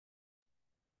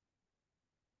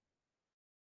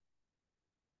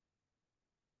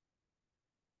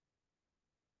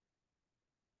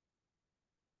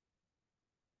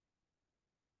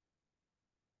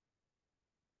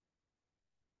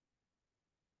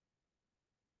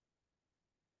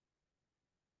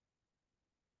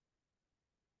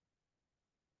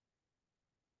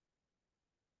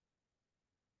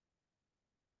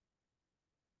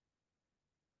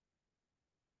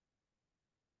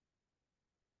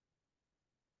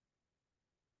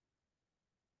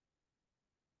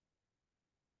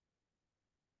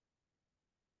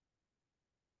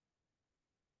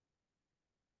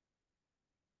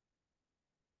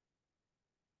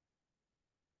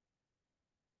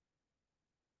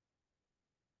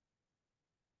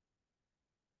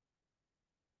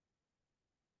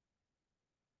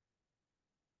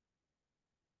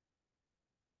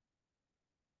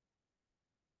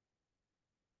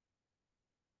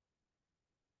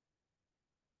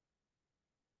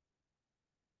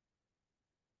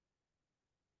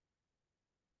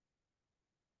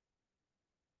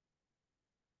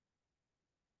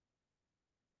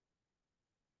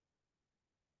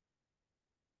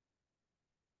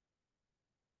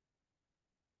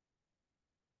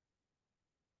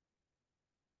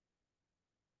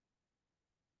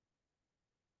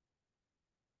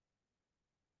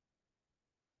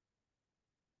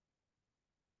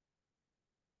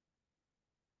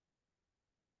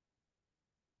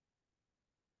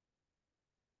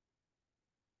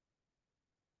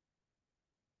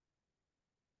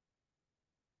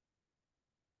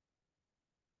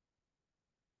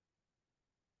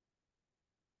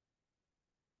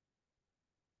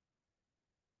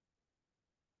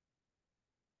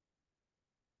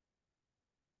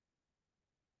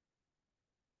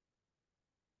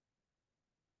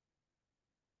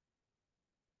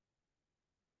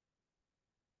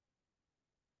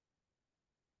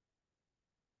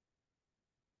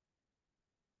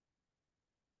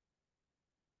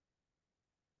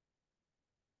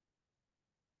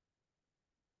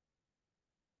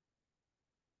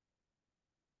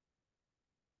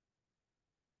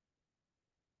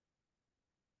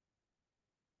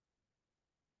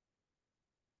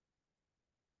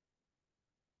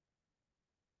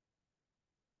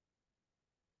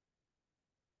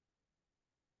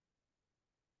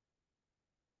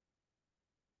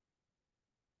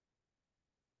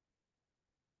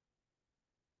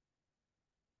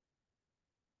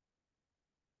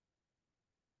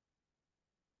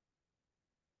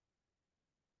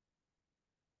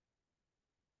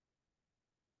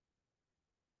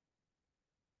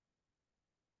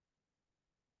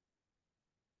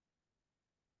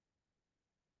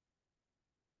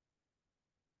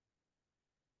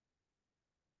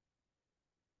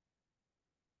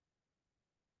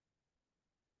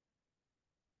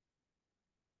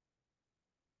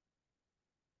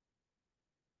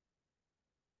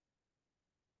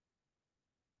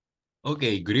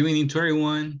Okay, good evening to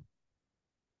everyone.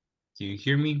 Can you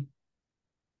hear me?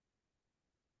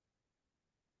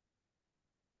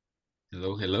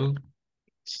 Hello, hello.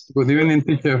 Good evening,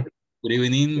 teacher. Good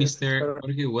evening, Yes, Mr. sir.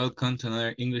 Jorge. Welcome to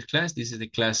another English class. This is the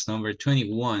class number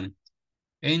 21.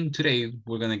 And today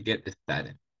we're gonna get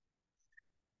started.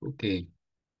 Okay,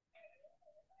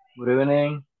 Good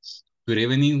evening. good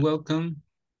evening, welcome.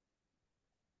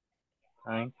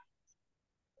 Thanks.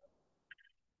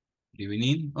 Good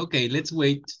evening. Okay, let's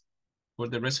wait for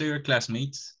the rest of your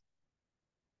classmates.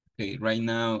 Okay, right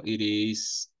now it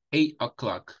is 8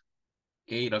 o'clock.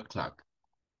 8 o'clock.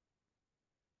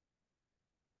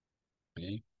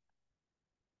 Okay.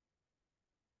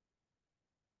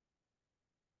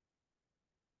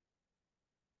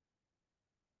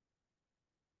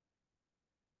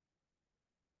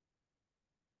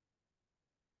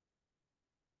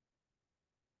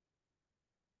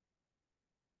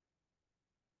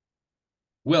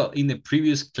 Well, in the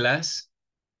previous class,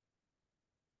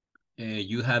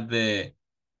 you had the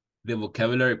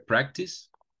vocabulary practice.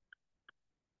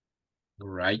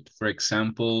 Right. For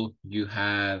example, you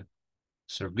have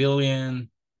surveillance,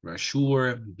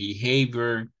 brochure,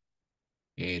 behavior,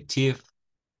 tip,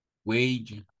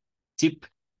 wage, tip,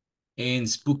 and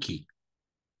spooky.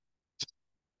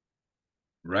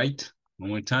 Right? One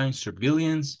more time,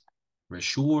 surveillance,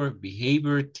 brochure,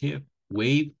 behavior, tip,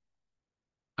 wave,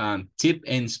 tip,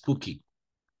 and spooky.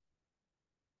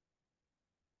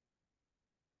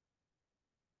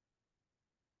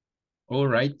 All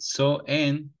right. So,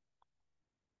 and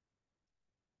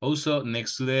also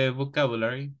next to the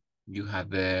vocabulary, you have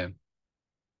the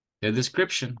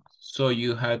description. So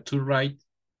you had to write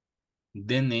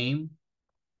the name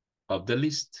of the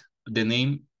list, the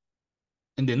name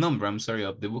and the number, I'm sorry,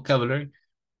 of the vocabulary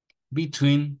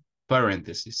between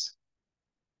parentheses.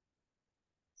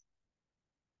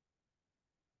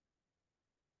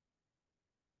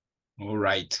 All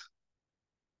right.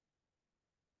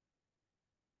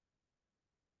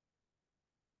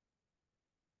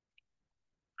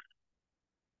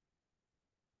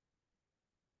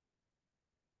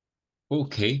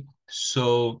 Okay.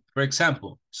 So, for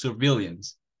example,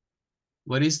 surveillance.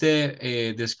 What is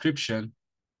the description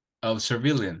of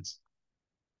surveillance?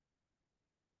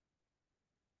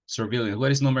 Surveillance.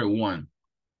 What is number one?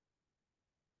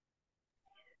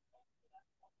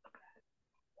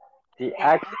 The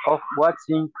act of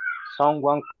watching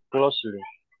someone closely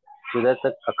to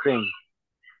detect a crime.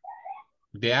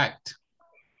 The act.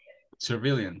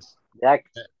 Surveillance. The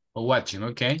act. Or watching.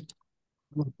 Okay.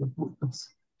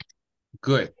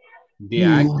 Good. The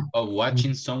act Yeah. of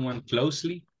watching someone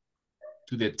closely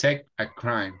to detect a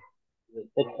crime. To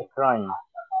detect a crime.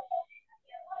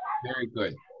 Very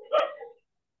good.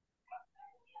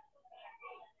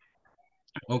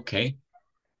 Okay.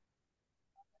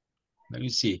 Let me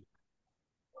see.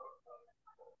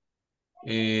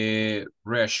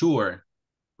 Reassure.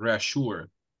 Reassure.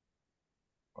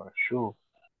 For sure.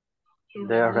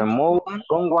 They remove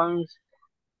someone's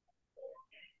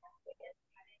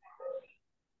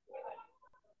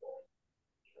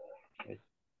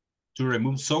To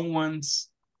remove someone's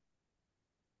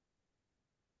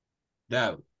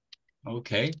doubt.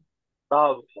 Okay.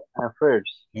 doubts and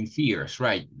fears. And fears,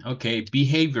 right. Okay.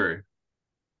 Behavior.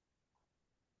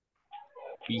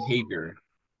 Behavior.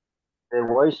 The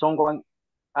way someone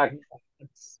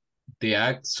acts. The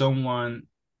act someone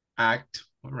act.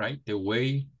 All right. The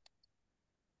way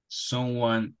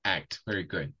someone act. Very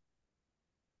good.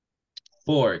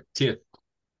 4, tip.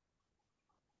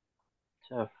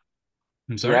 So,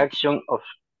 I'm the sorry. action of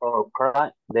or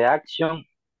crime. The action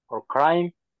or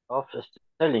crime of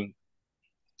stealing.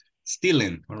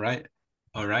 Stealing. All right.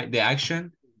 All right. The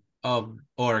action of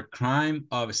or crime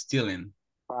of stealing.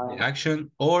 The Crime.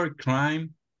 action or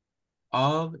crime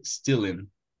of stealing.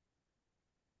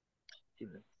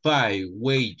 5,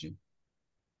 wage.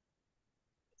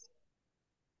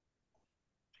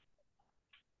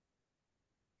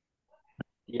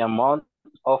 The amount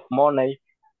of money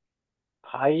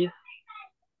paid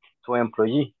to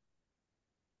employee.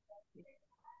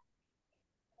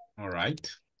 All right.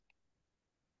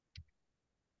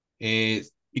 It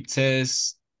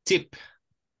says tip.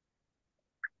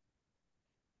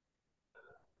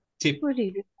 Tip. Good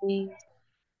evening.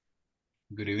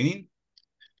 Good evening.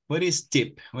 What is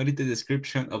tip? What is the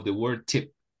description of the word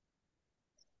tip?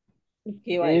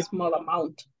 Give a small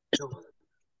amount.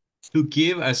 To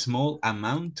give a small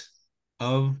amount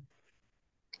of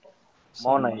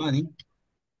money.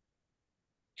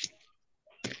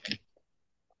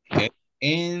 Okay.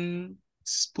 And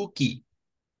spooky.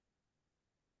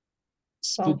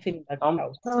 Something that Something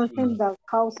causes Something that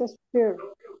causes fear.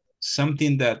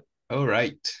 Something that All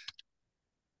right.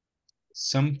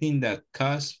 Something that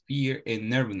causes fear and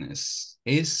nervousness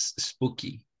is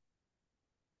spooky.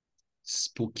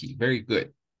 Spooky. Very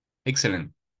good.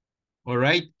 Excellent. All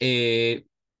right.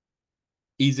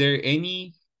 Is there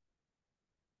any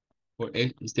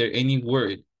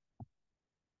word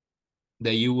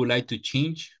that you would like to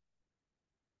change?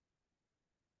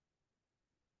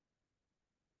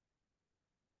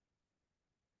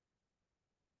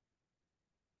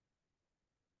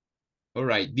 All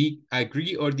right.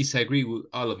 Agree or disagree with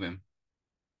all of them?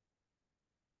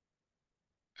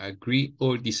 Agree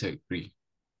or disagree?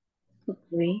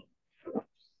 Agree.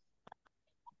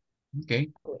 Okay.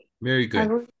 Very good.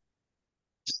 Agree.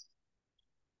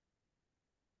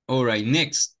 All right.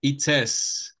 Next, it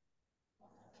says,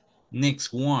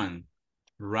 next one,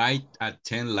 write a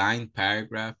 10-line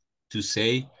paragraph to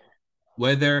say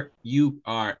whether you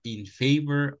are in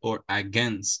favor or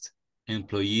against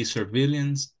employee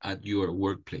surveillance at your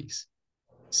workplace.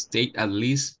 State at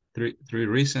least three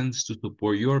reasons to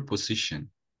support your position.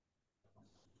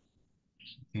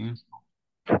 Okay.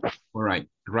 All right.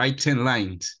 Write 10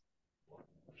 lines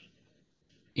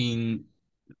in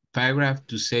paragraph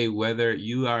to say whether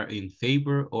you are in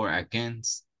favor or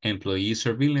against employee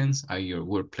surveillance at your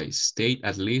workplace. State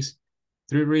at least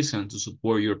 3 reasons to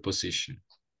support your position.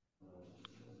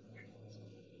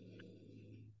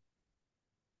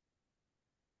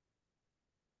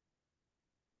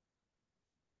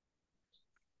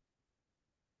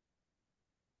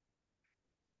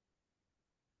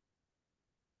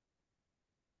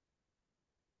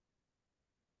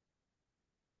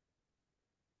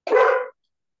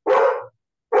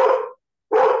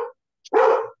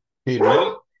 Okay,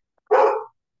 ready?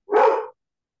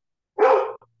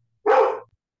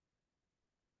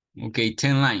 Okay,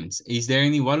 10 lines. Is there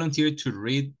any volunteer to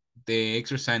read the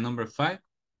exercise number 5?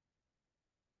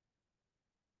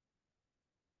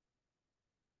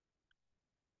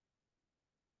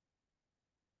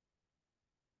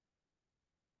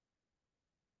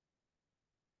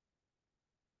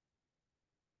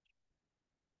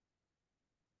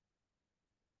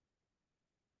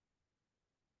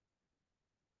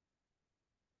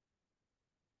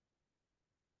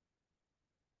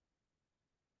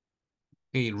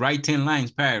 Okay, write 10 lines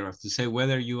paragraph to say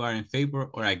whether you are in favor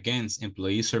or against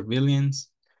employee surveillance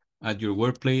at your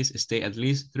workplace. State at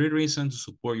least 3 reasons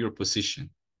to support your position.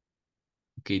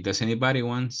 Okay, does anybody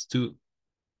wants to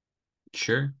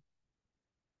share?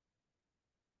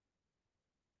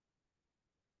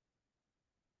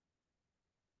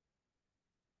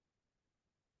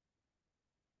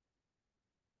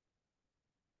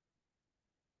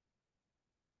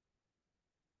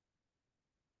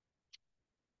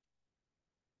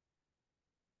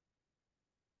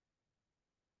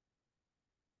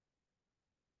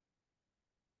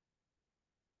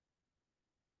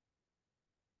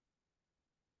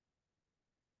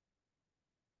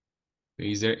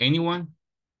 Is there anyone?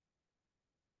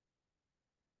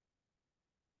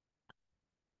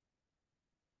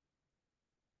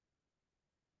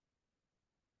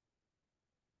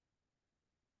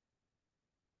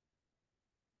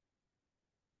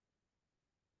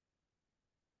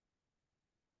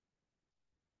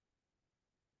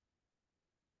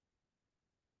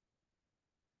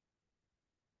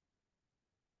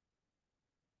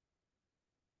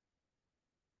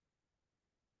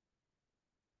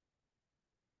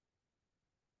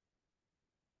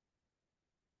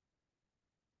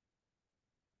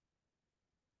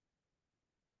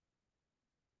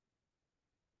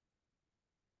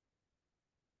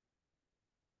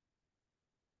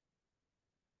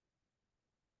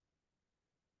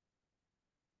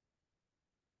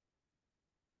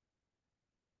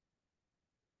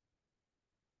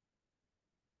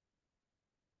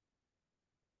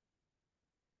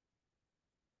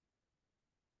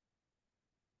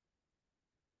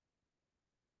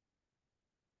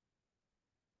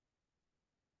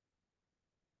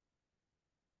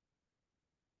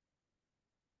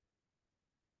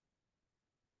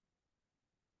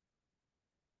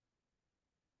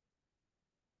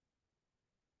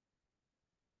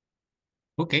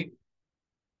 Okay.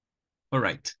 All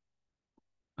right.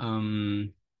 Let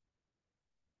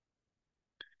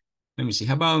me see.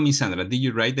 How about Miss Sandra? Did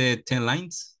you write the 10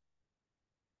 lines?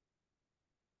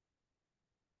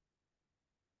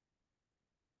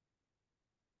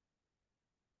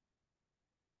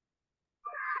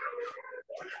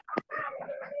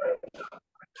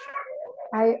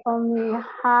 I only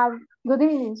have, good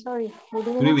evening, sorry. Good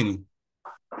Good evening. evening.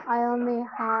 I only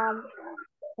have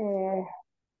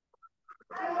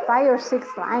 5 or 6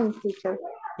 lines, teacher.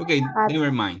 Okay, But,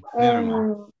 never mind. Never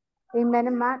mind. In many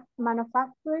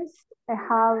manufacturers, they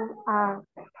have a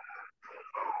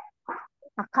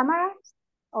camera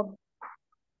of,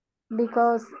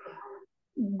 because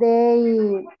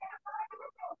they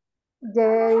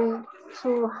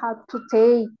should have to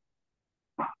take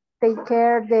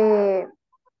care the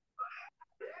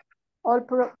all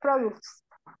products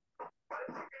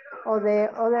or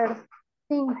the other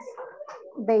things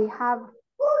they have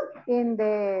in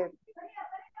the,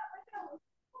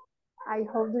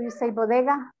 how do you say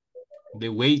bodega? The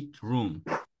weight room.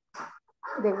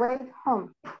 The way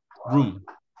home. Room.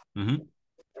 Mm-hmm.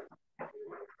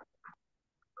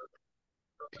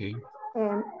 Okay.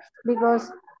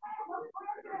 Because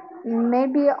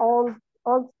maybe all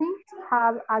things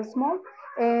have a small,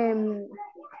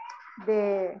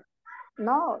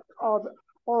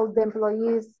 all the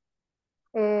employees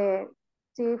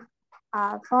see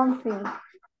something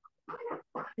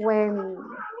when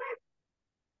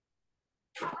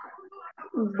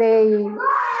they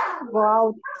go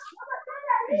out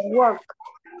work.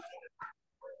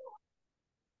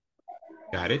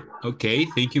 Got it. Okay,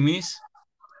 thank you, Miss.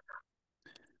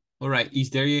 All right, is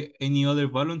there any other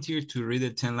volunteer to read the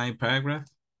 10-line paragraph?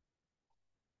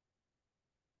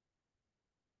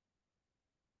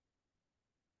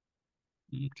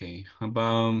 Okay, how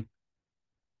about,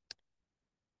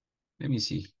 let me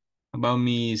see. How about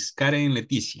Miss Karen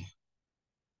Leticia?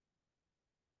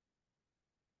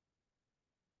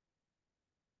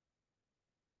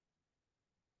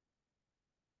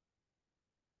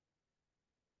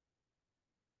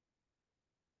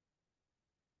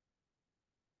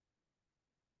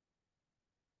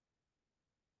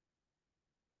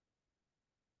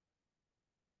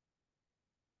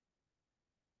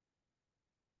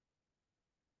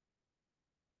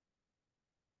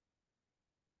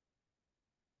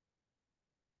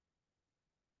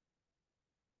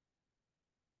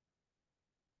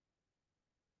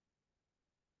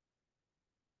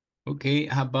 Okay,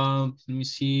 how about, let me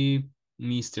see,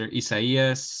 Mr.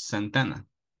 Isaías Santana.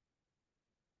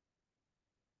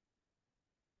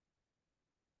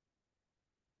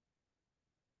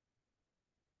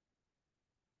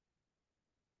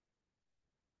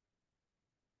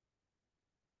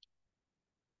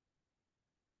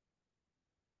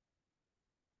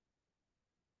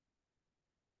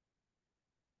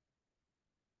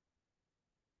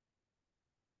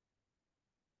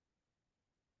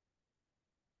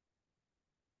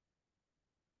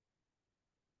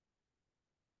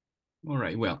 All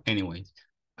right, well, anyway,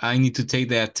 I need to take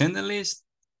the attendance list,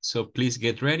 so please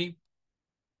get ready.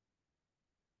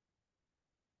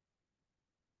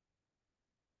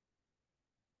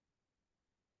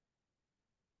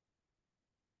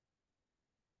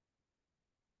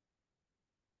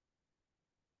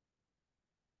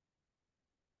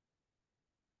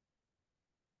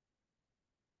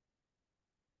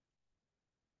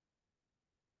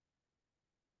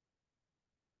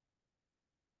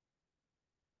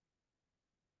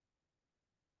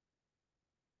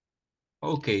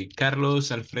 Okay,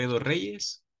 Carlos Alfredo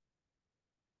Reyes.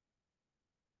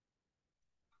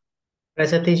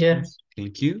 Present, teacher.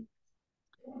 Thank you.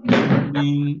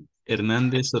 Carmen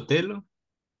Hernández Sotelo.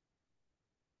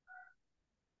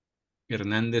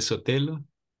 Hernández Sotelo.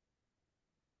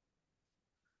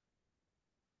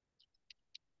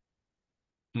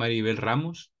 Maribel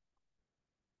Ramos.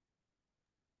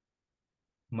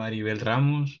 Maribel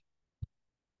Ramos.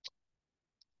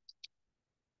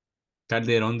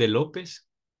 Calderón de López.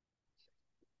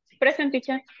 Present,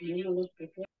 teacher.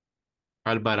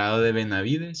 Alvarado de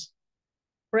Benavides.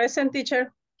 Present,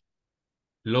 teacher.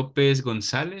 López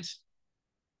González.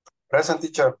 Present,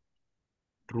 teacher.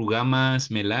 Rugamas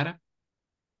Melara.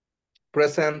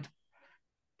 Present.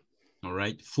 All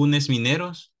right. Funes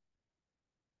Mineros.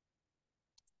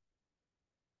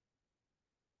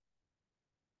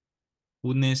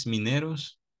 Funes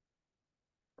Mineros.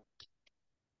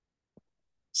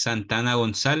 Santana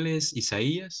González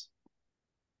Isaías.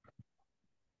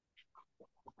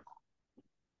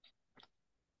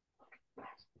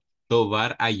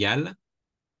 Tobar Ayala.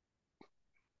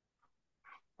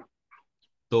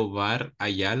 Tobar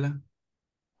Ayala.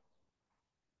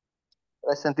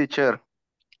 Present, teacher.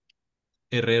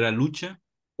 Herrera Lucha.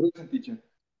 Present, teacher.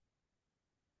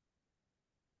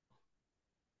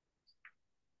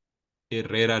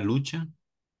 Herrera Lucha.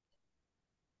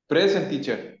 Present,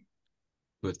 teacher.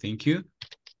 Good, thank you.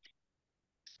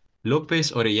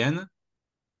 López Orellana.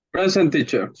 Present,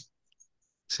 teacher.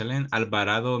 Excelente.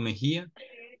 Alvarado Mejía.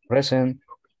 Present.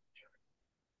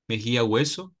 Mejía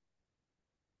Hueso.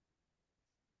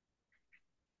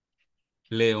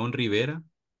 León Rivera.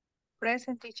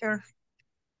 Present, teacher.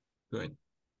 Good.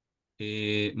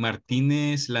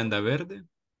 Martínez Landaverde.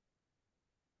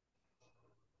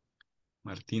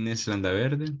 Martínez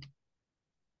Landaverde.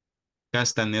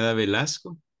 Castaneda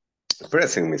Velasco.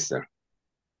 Present, mister.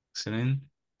 Excelente.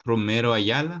 Romero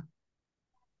Ayala.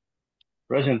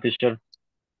 Present, teacher.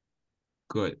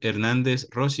 Good. Hernández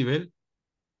Rosibel.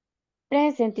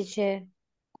 Present, teacher.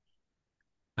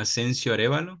 Asensio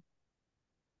Arevalo.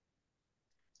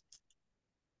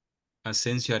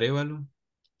 Asensio Arevalo.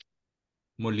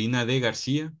 Molina de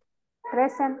García.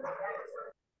 Present.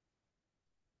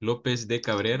 López de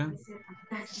Cabrera.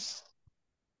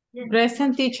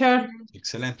 Present teacher.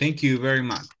 Excellent. Thank you very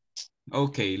much.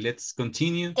 Okay, let's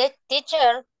continue.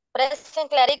 Teacher, present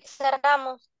Clarice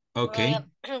Ramos. Okay.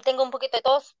 Tengo un poquito de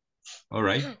tos. All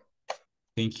right.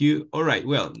 Thank you. All right.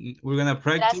 Well, we're going to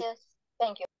practice. Gracias.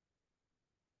 Thank you.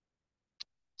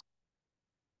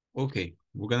 Okay.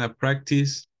 We're going to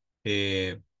practice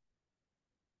the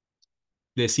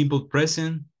simple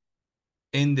present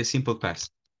and the simple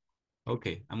past.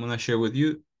 Okay. I'm going to share with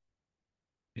you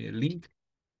a link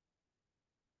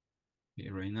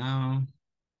here right now.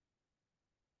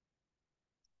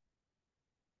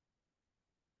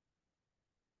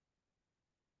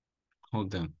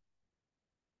 Hold on.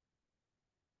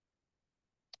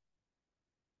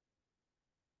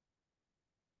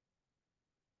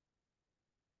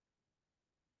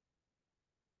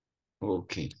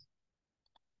 Okay.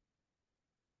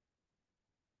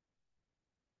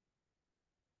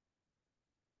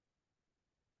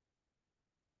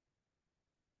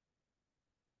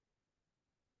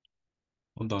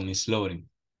 Hold on, it's loading.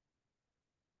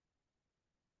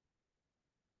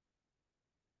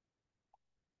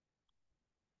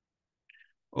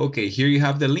 Okay, here you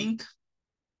have the link.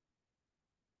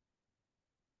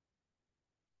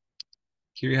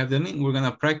 Here you have the link. We're going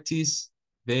to practice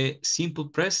the simple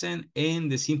present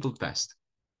and the simple past.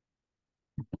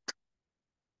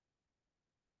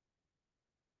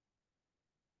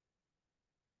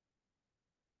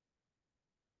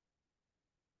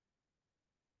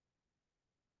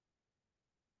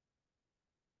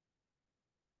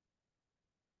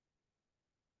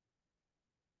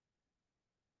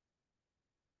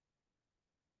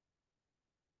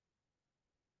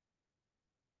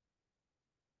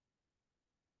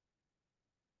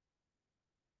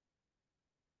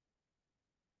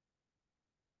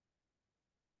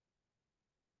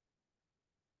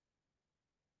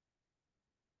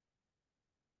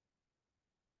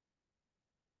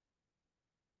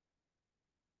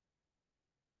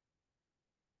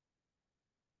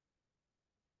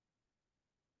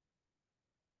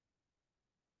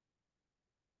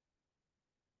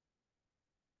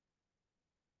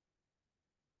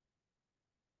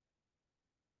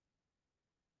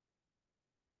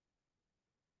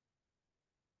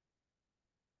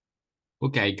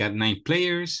 Okay, I got 9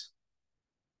 players.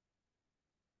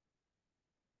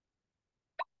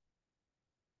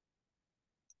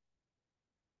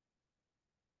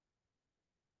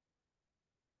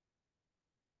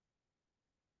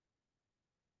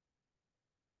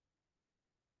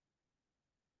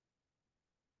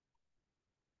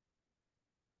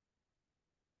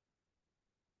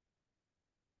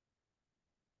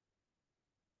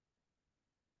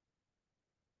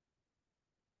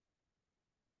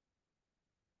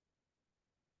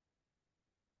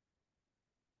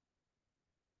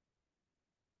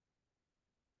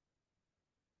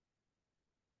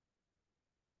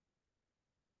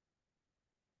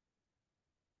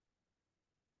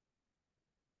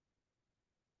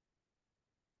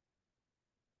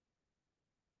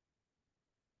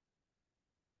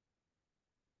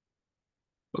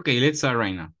 Okay, let's start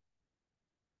right now.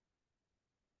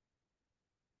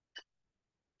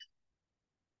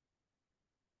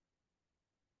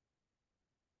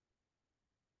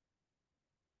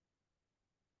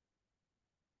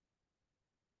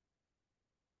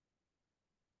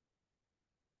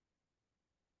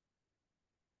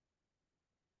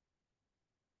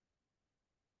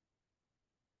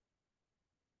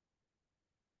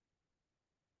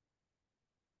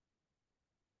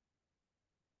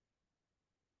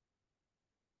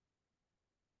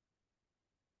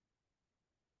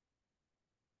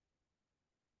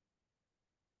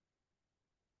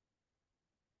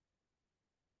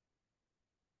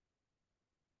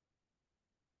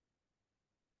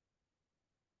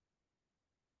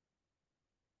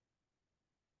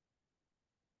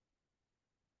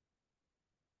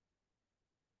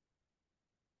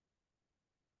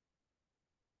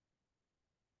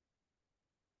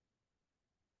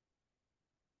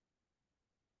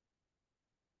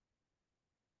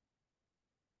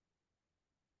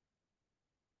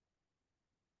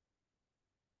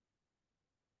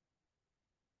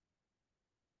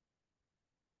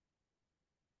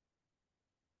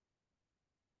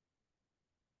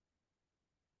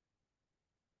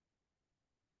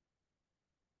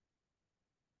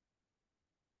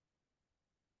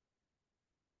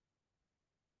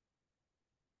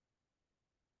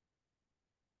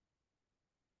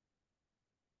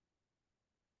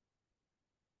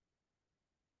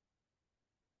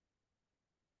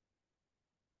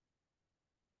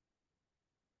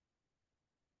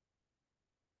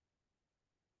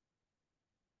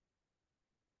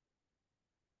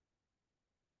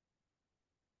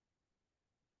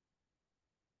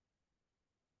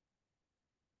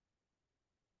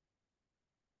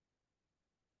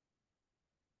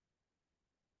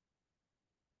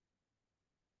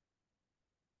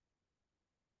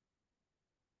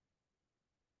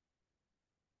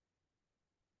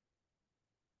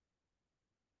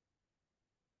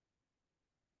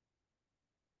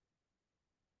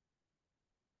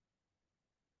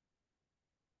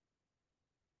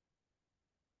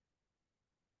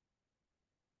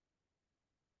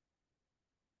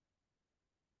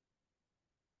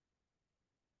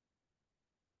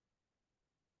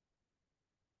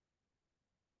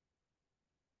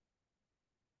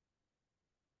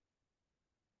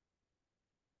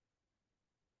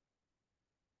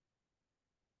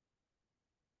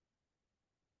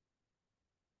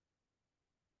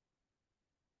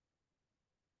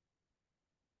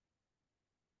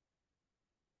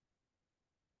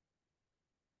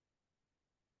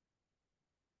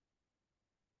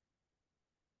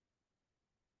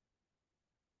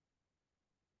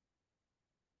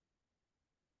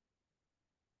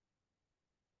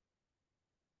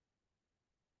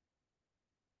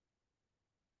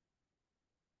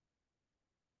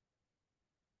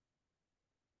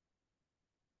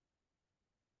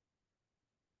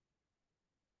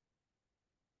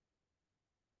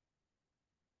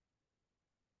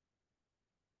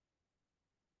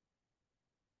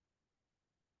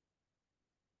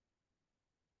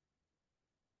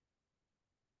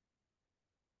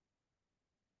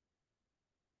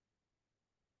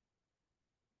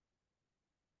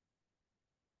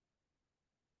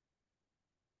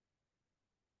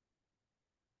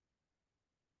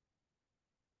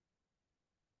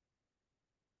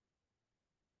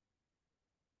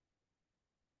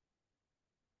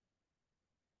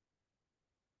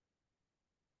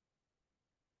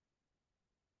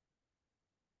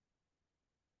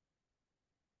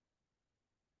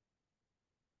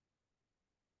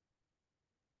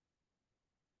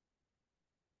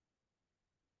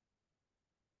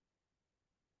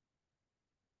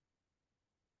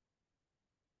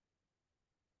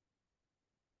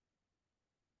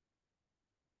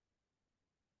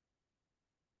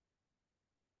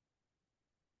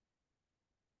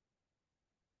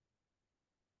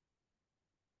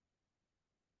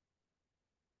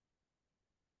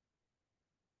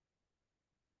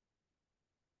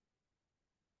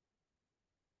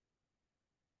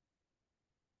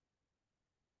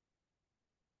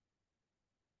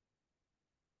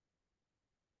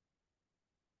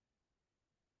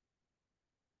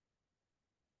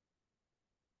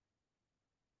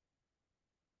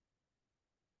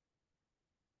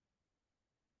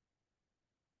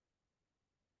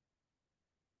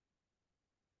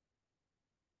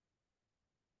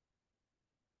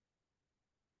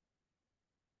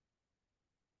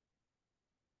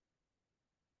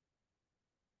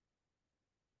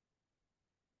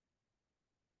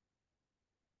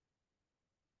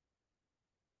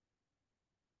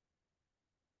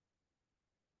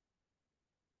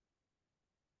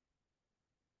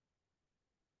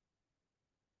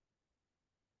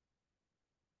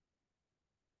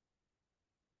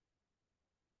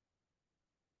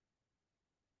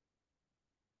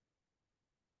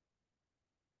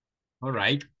 All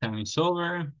right, time is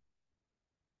over.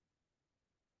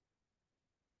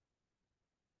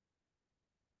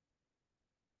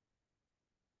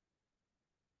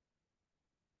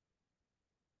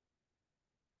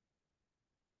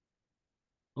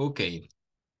 Okay,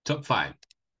 top 5.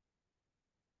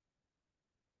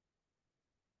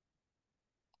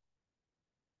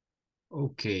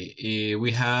 Okay,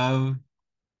 we have,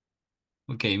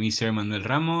 okay, Mr. Manuel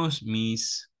Ramos,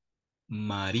 Miss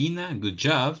Marina, good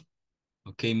job.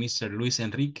 Okay, Mr. Luis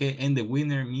Enrique, and the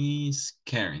winner, Miss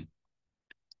Karen.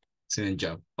 Excellent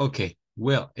job. Okay,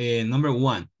 well, number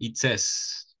 1, it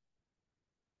says,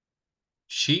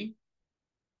 she.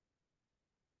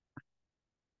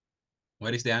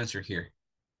 What is the answer here?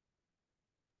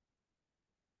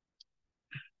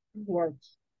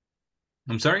 Works.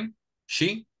 I'm sorry?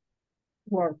 She?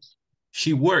 Works.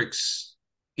 She works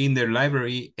in the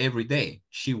library every day.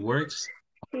 She works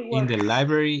in the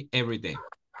library every day.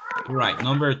 All right,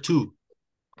 number 2,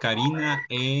 Karina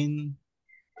and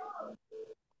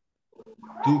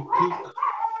do cook,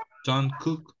 don't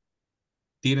cook,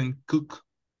 didn't cook,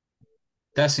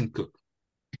 doesn't cook.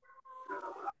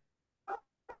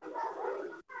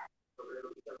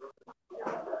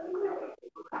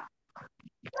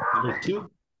 Number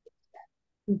 2.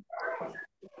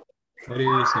 What is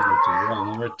number 2? Well,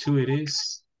 number 2 it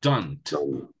is don't.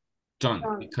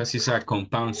 Don't, because it's a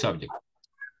compound subject.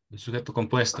 El sujeto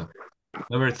compuesto.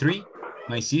 Number 3,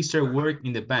 my sister worked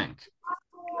in the bank.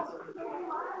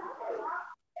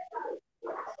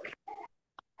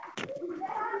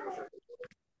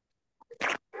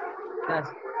 Does.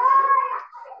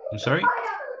 I'm sorry?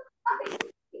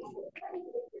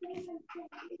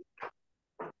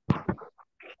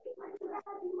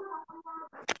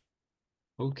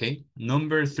 Okay,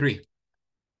 number 3.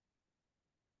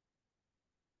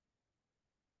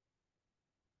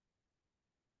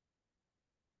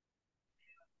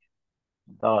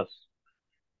 Does.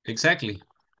 Exactly.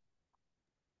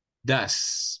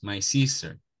 Does my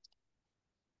sister.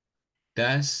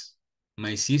 Does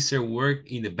my sister work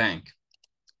in the bank?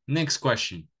 Next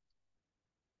question.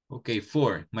 Okay,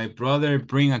 4. My brother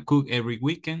bring a cook every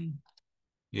weekend.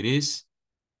 It is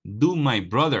do my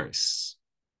brothers.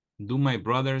 Do my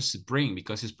brothers bring,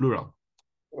 because it's plural.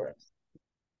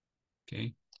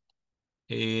 Okay.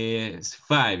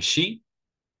 5. She.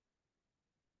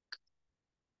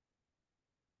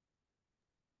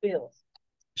 Bills.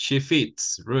 She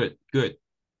fits. Good. Good.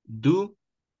 Do.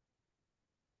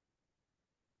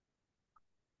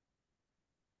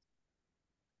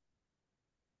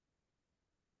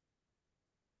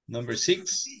 Number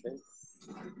 6.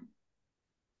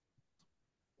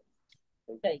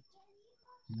 Okay.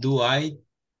 Do I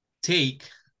take?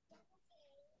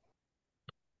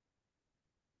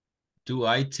 Do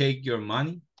I take your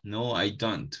money? No, I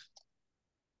don't.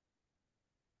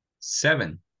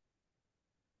 7.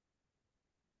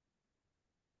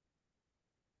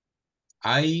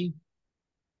 I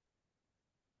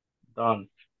Don't.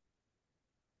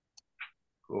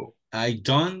 Go. I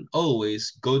don't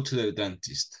always go to the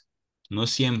dentist. No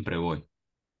siempre voy.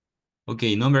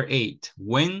 Okay, number 8.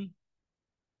 When?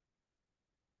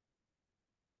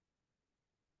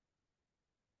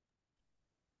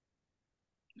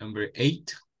 Number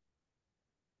 8.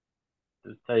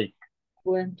 To take.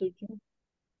 When do you?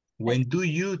 When do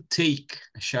you take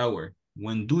a shower?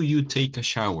 When do you take a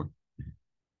shower?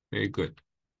 Very good.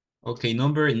 Okay,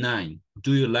 number 9.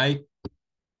 Do you like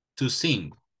to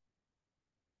sing?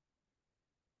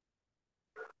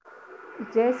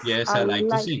 Yes, I like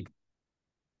to sing.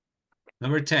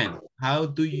 Number 10. How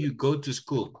do you go to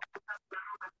school?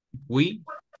 We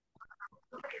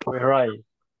ride.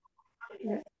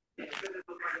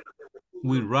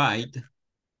 We ride.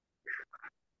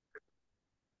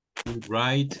 We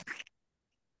ride.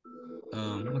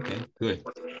 Okay, good.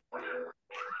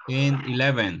 And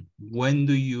 11. When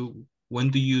do you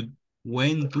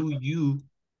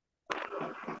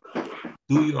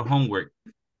do your homework?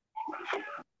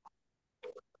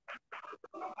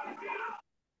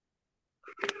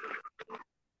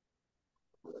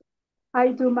 I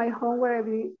do my homework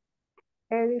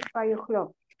every 5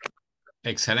 o'clock.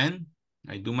 Excellent.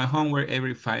 I do my homework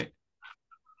every 5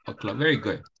 o'clock. Very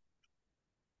good.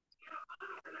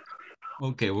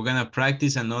 Okay, we're gonna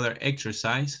practice another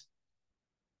exercise.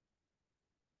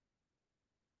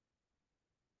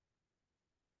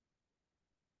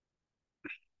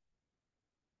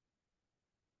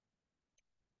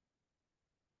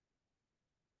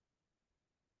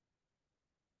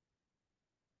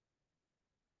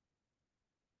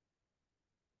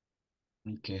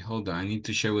 Okay, hold on. I need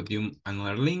to share with you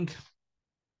another link.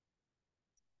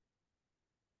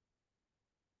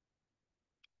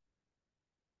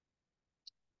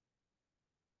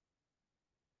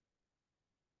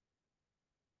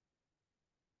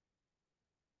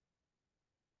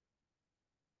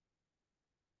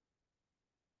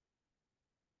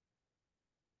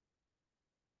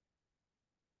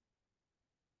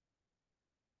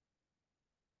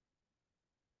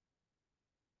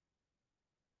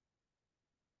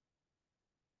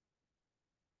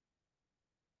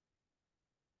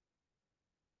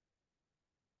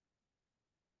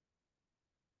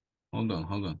 Hold on,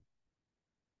 hold on.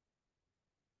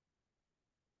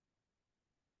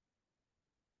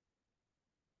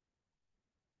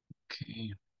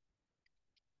 Okay.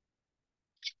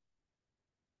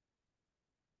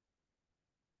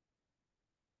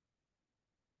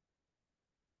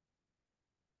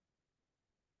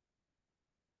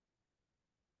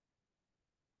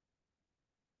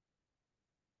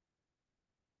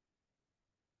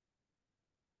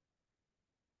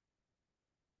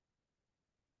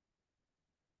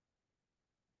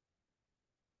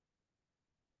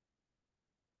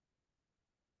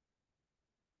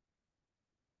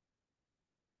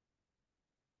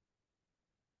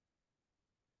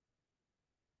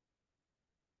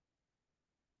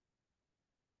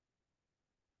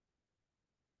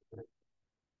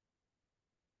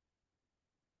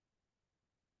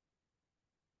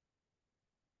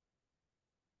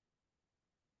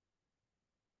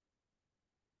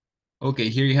 Okay,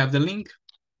 here you have the link.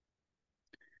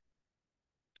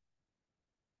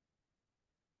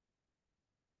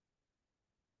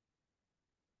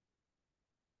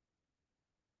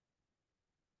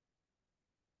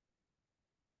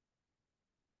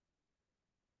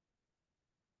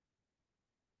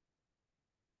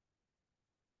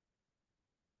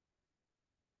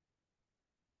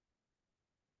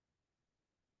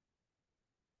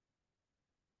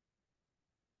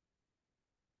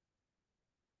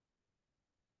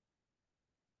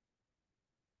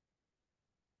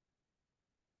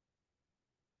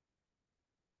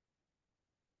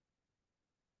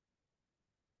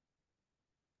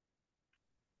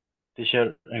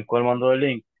 Teacher, ¿en cuál mandó el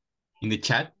link? In the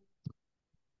chat.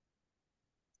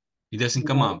 It doesn't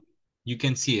come No. up. You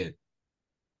can see it.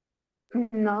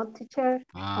 No, teacher,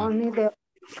 Ah, only the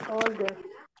order.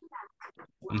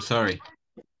 I'm sorry.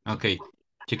 Okay,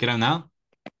 check it out now.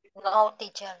 No,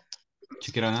 teacher.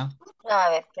 Check it out now. No, a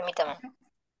ver, permítame.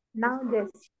 Now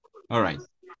this. All right.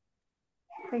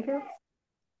 Thank you.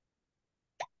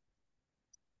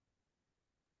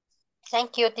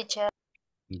 Thank you, teacher.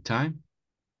 In time.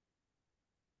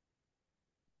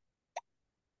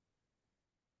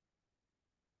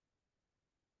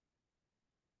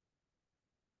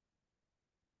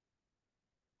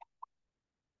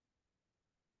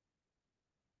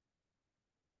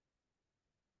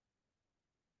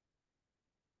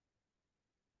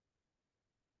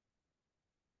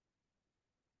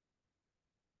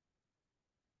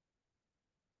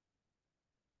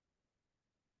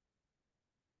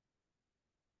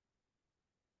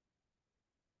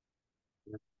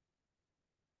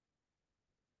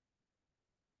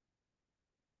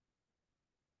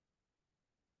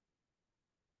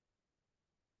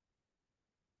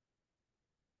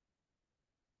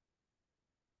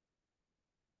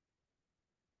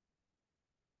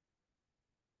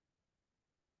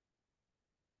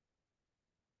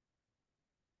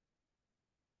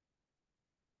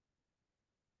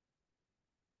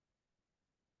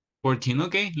 $14.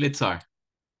 Okay, let's start.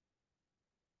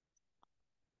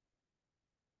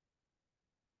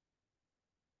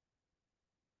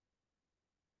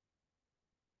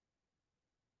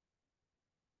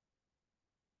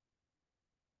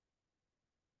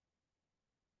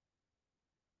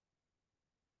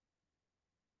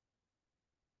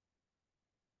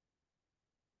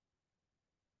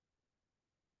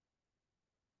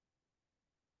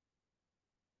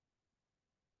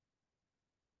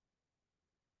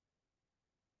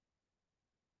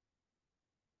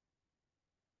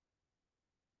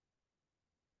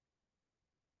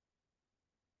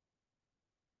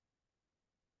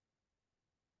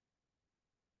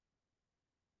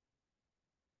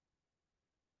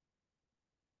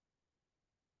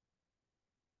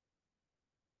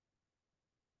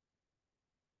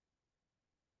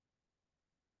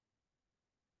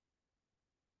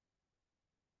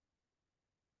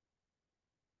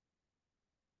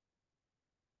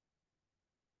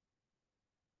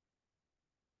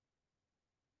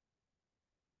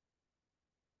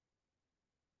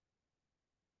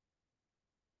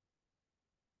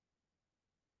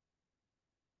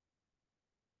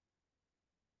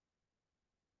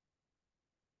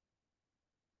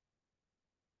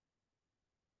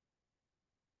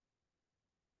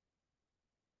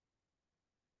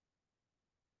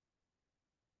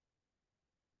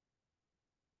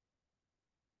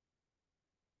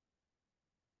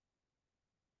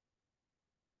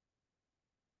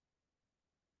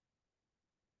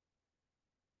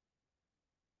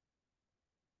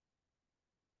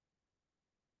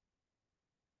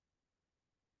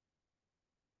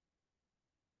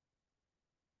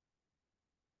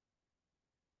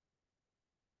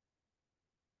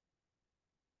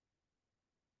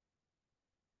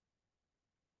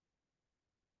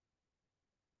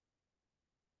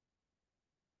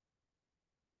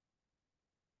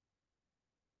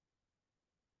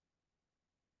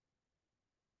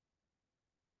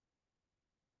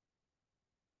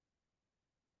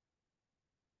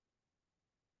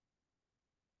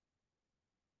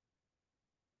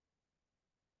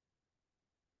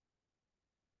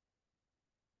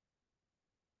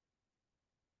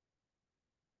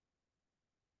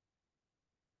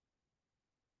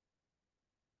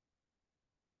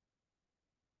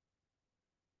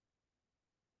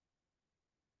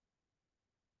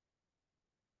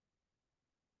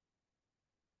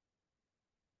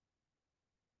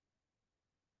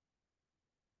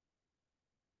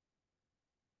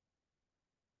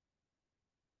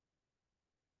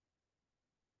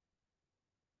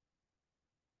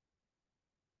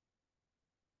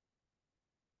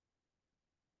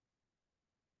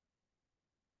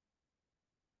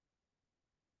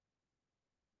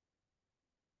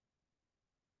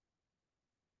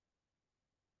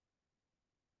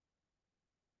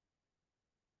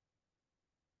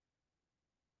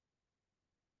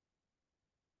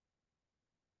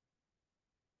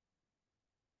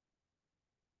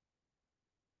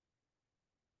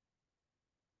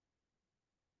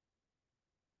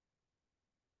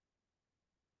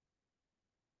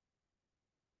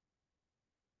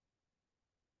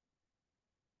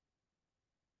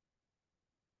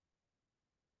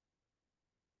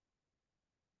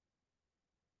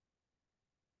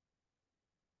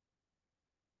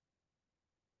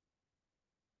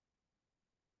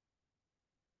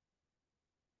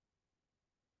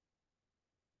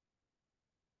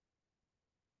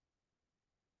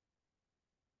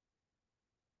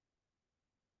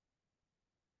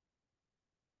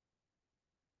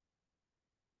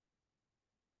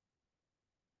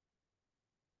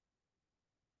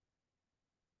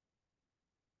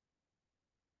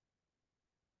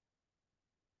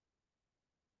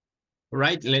 All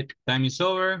right, time is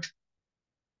over.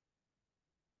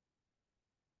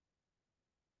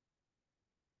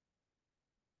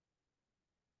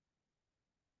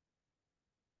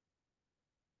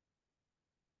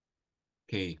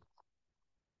 Okay.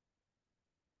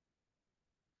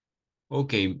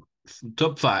 Okay,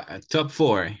 top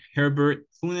four. Herbert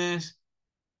Funes,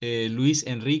 Luis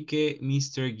Enrique,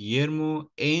 Mr. Guillermo,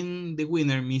 and the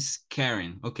winner, Miss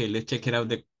Karen. Okay, let's check it out.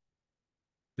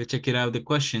 The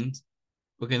questions.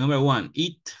 Okay, number one,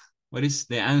 eat. What is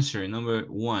the answer? Number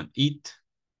one, eat.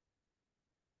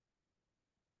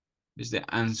 What is the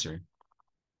answer?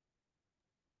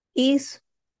 Is.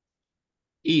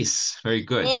 Is. Very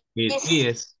good. It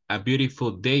is a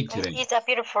beautiful day today. It's a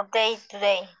beautiful day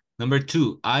today. Number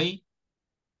two, I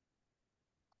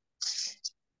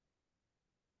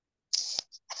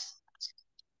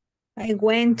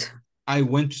went. I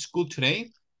went to school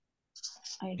today.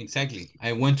 Exactly.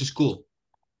 I went to school.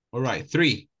 All right.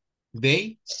 Three,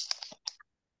 they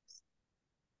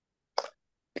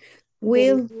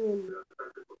Will.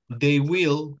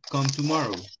 will come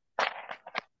tomorrow.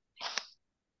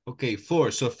 Okay.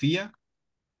 Four, Sophia.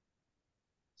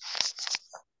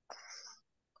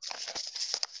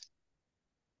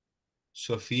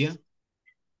 Sophia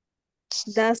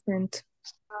Doesn't.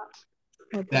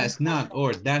 does not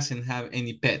or doesn't have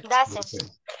any pets.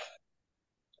 Doesn't.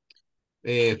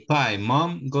 Five,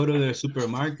 mom go to the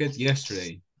supermarket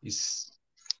yesterday.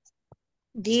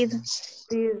 Did.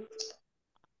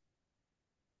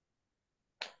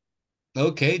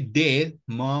 Okay. Did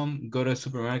mom go to the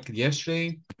supermarket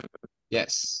yesterday?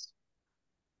 Yes.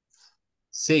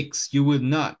 Six, you will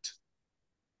not.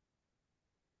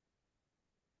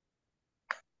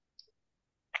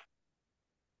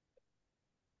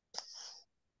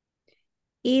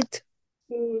 Eat.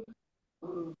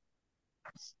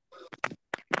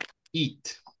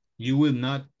 Eat. You will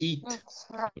not eat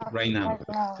right now.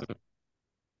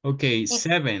 Okay,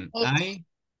 seven. I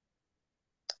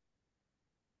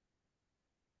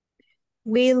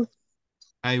Will.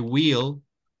 will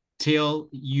tell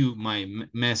you my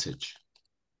message.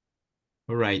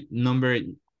 All right, number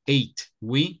eight.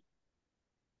 We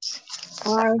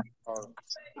Are.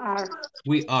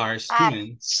 we are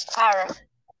students. Are.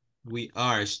 We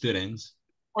are students.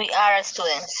 We are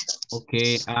students.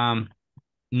 Okay,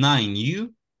 nine.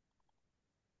 You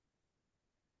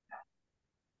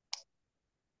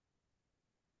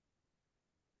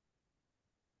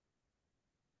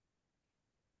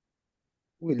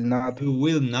Will not. you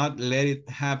will not let it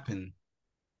happen.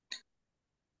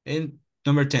 And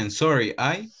number 10. Sorry,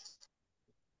 I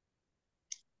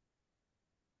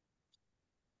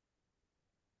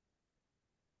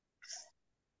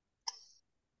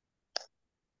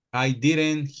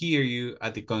didn't hear you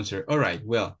at the concert. All right,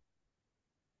 well.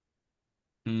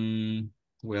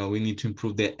 Well, we need to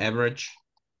improve the average.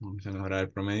 Vamos a mejorar el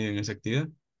promedio en esa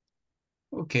actividad.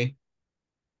 Okay.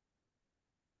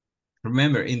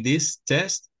 Remember, in this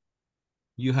test,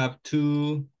 you have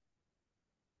to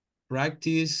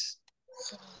practice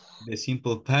the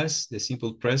simple past, the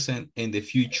simple present, and the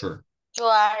future. You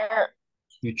are.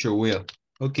 Future will.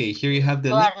 Okay, here you have the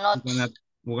You link. are not.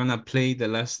 We're gonna play the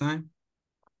last time.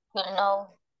 Will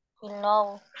know. Will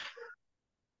know.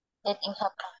 Letting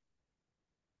happen.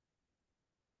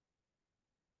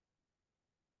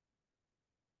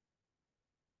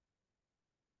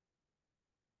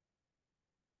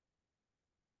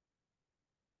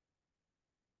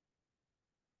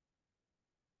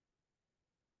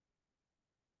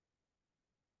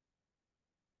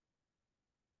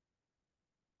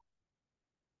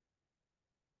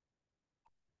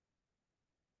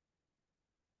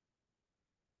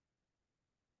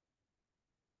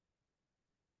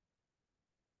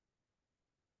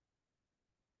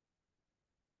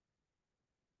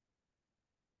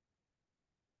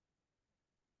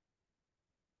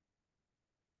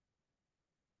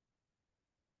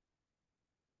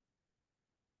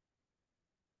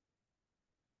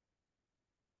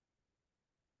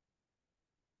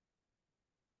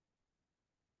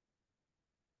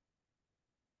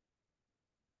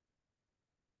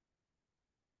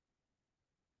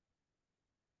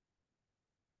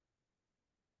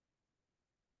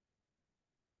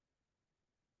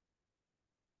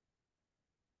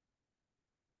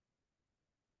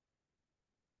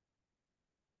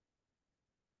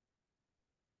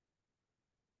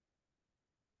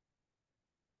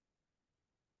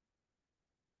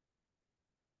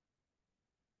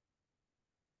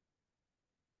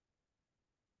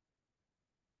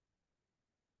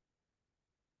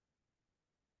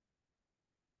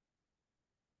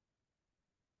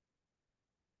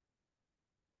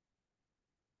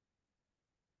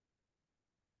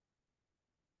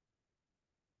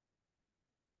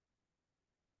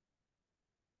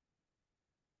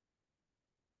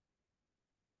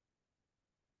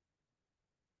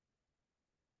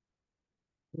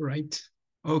 All right.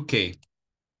 Okay.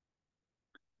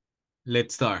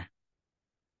 Let's start.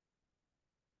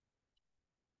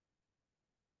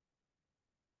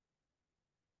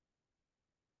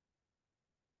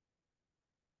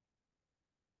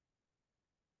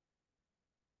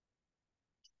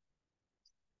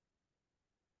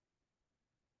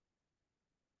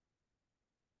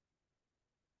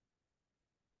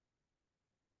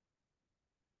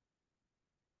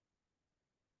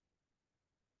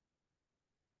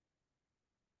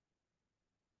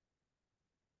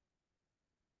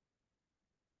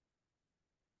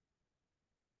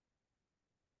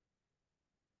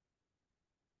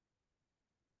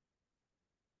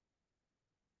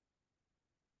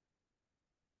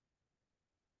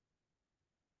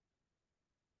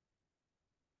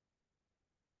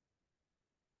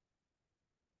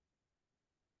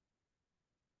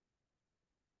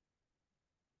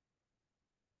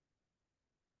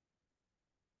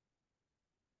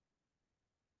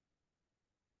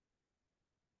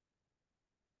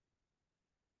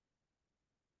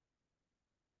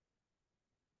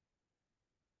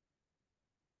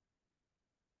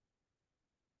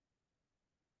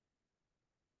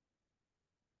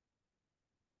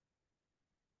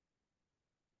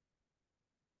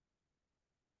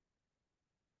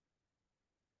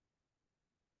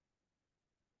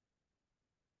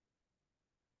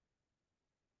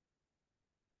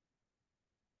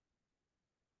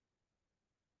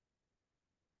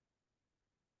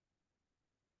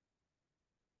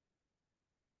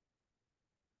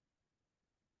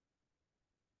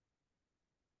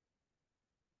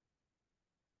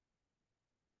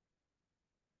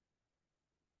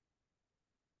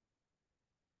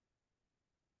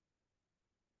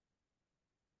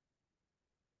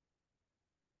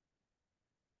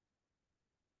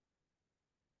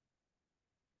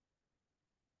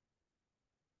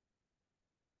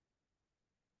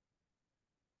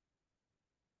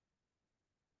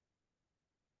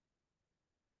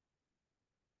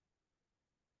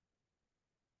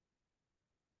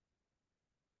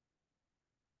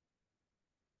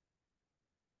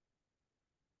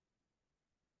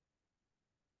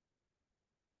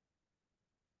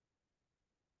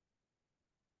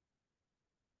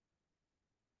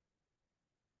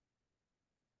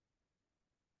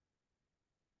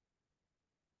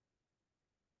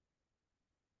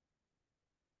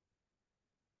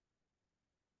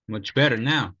 Much better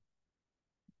now.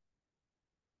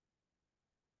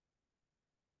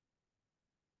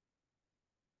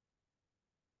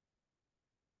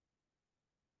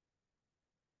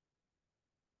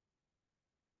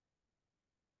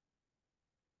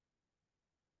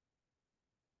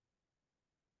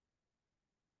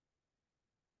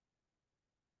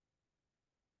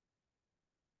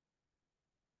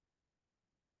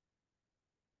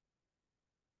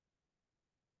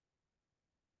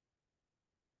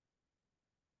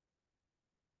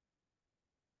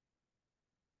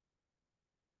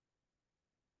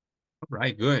 All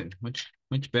right, good.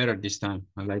 Much better this time.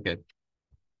 I like it.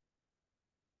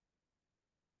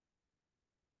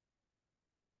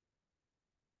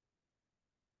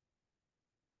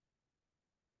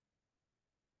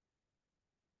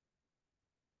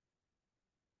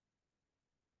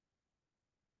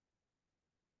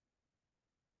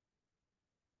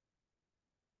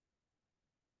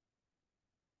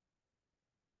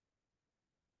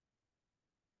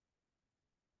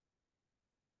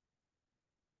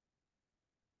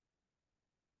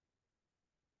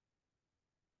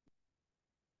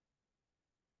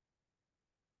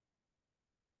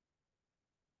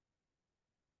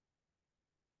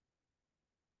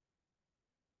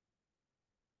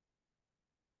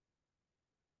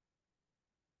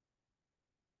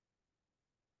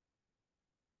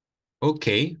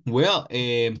 Okay, well,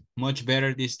 much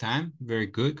better this time. Very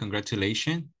good.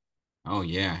 Congratulations. Oh,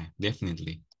 yeah,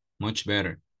 definitely. Much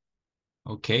better.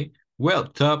 Okay, well,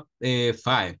 top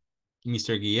 5.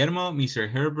 Mr. Guillermo, Mr.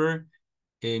 Herbert,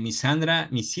 Miss Sandra,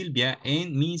 Miss Silvia,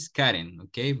 and Miss Karen.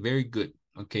 Okay, very good.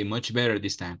 Okay, much better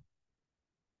this time.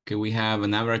 Okay, we have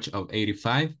an average of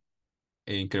 85.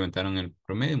 Incrementaron el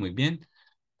promedio, muy bien.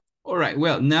 All right,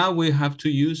 well, now we have to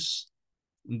use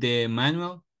the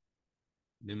manual.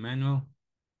 The manual.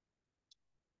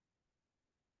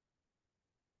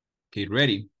 Okay,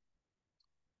 ready.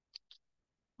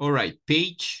 All right,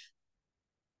 page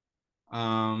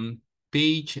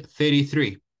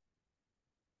 33.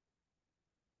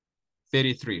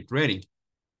 33, ready.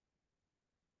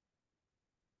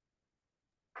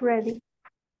 Ready.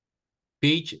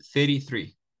 Page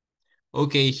 33.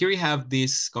 Okay, here we have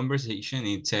this conversation.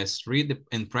 It says, read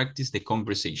and practice the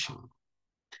conversation.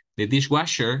 The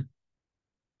dishwasher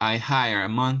I hired a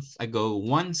month ago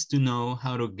wants to know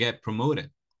how to get promoted.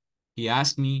 He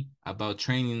asked me about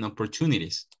training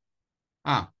opportunities.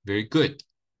 Ah, very good.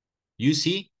 You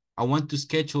see, I want to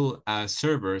schedule a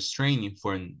server's training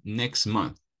for next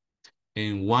month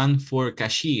and one for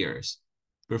cashiers.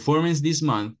 Performance this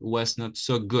month was not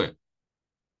so good.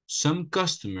 Some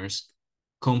customers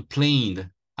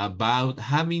complained about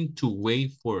having to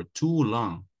wait for too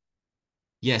long.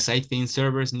 Yes, I think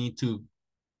servers need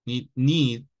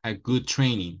a good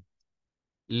training.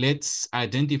 Let's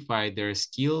identify their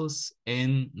skills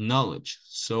and knowledge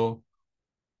so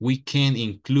we can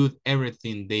include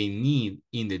everything they need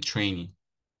in the training.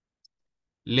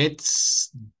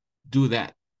 Let's do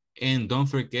that. And don't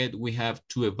forget, we have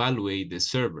to evaluate the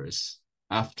servers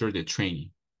after the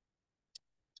training.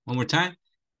 One more time.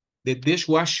 The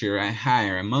dishwasher I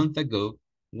hired a month ago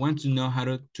wants to know how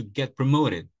to get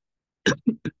promoted.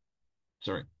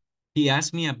 Sorry. He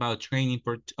asked me about training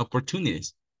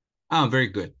opportunities. Oh, very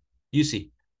good. You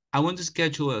see, I want to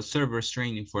schedule a server's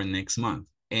training for next month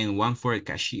and one for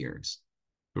cashiers.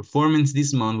 Performance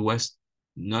this month was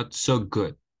not so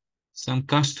good. Some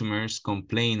customers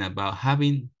complain about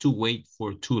having to wait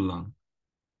for too long.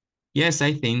 Yes,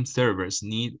 I think servers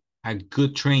need a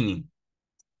good training.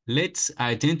 Let's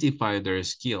identify their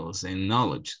skills and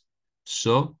knowledge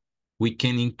so we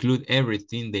can include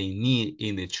everything they need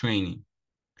in the training.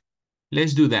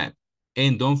 Let's do that.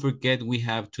 And don't forget, we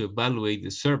have to evaluate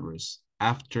the servers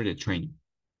after the training.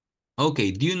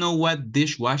 Okay, do you know what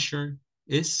dishwasher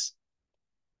is?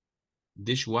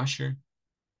 Dishwasher?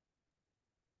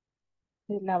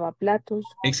 Lavaplatos.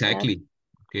 Exactly.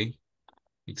 Okay,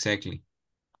 exactly.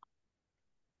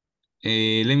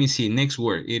 Let me see, next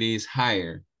word, it is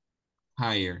hire.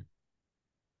 Hire.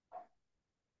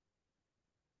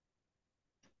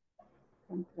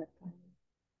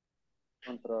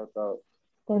 Contratado.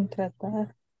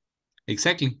 Contratar.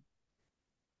 Exactly.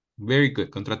 Very good,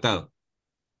 contratado.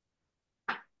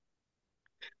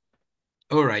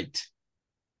 All right.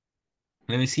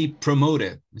 Let me see,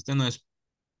 promoted. Esto no es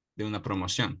de una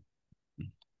promoción.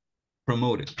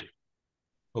 Promoted.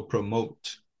 O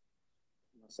promote.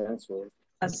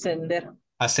 Ascender.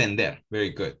 Ascender. Very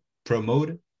good.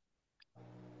 Promoted.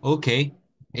 Okay.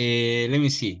 Let me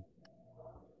see.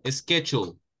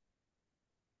 Schedule.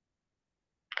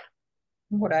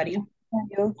 Horario.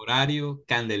 Horario.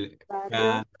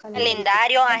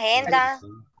 Calendario, agenda.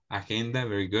 Agenda.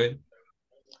 Very good.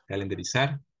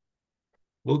 Calendarizar.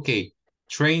 Okay.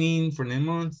 Training for the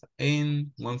month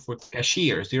and one for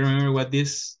cashiers. Do you remember what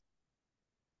this is?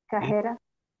 Cajera.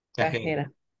 Cajera.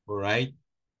 All right.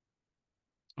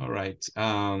 All right.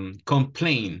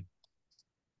 Complain.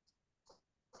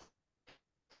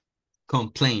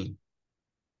 Complain.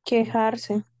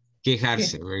 Quejarse.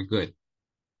 Quejarse. Very good.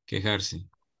 Quejarse.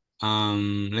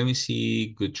 Let me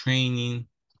see. Good training.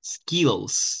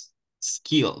 Skills.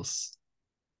 Skills.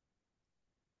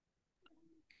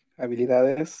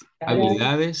 Habilidades.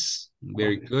 Habilidades.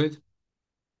 Very good.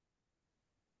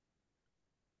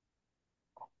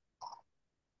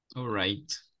 All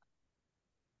right.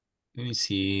 Let me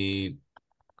see.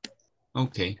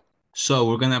 Okay. So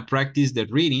we're going to practice the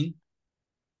reading.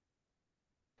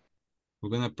 We're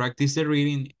going to practice the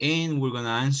reading and we're going to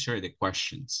answer the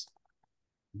questions.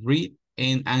 Read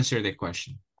and answer the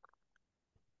question.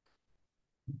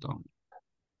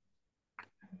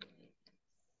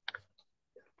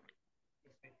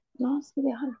 No, sí,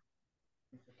 déjalo.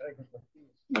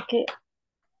 Okay.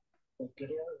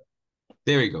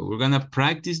 There we go. We're going to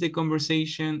practice the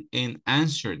conversation and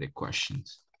answer the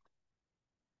questions.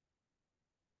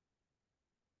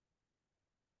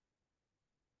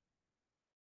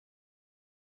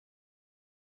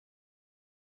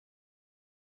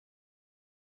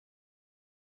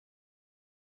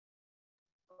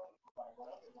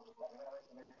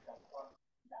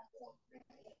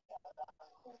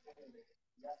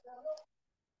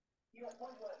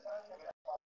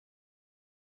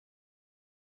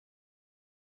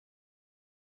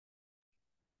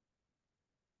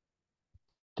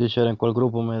 Teacher, ¿en cuál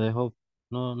grupo me dejó?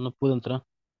 No pude entrar.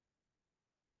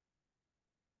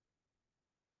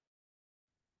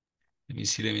 Let me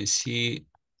see. Let me see.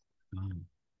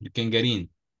 You can get in.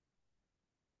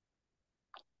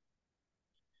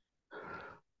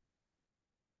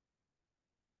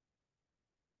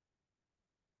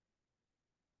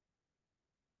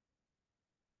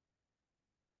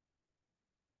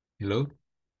 Hello?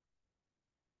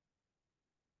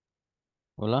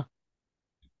 Hola.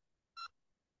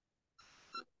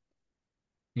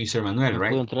 Mr. Manuel, No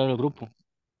right? pude entrar al grupo.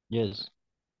 Yes.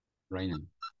 Right now.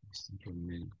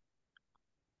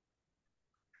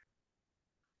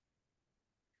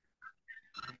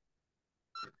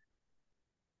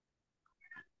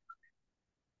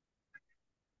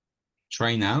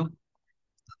 Try now.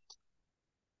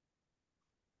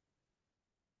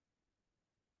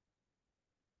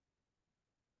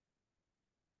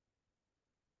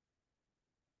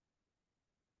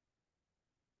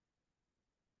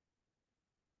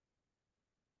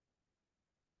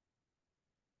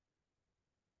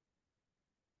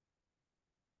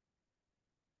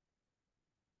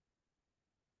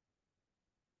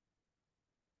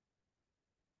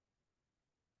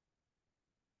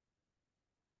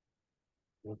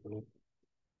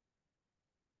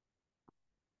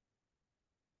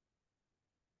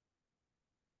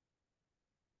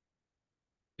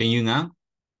 Can you now?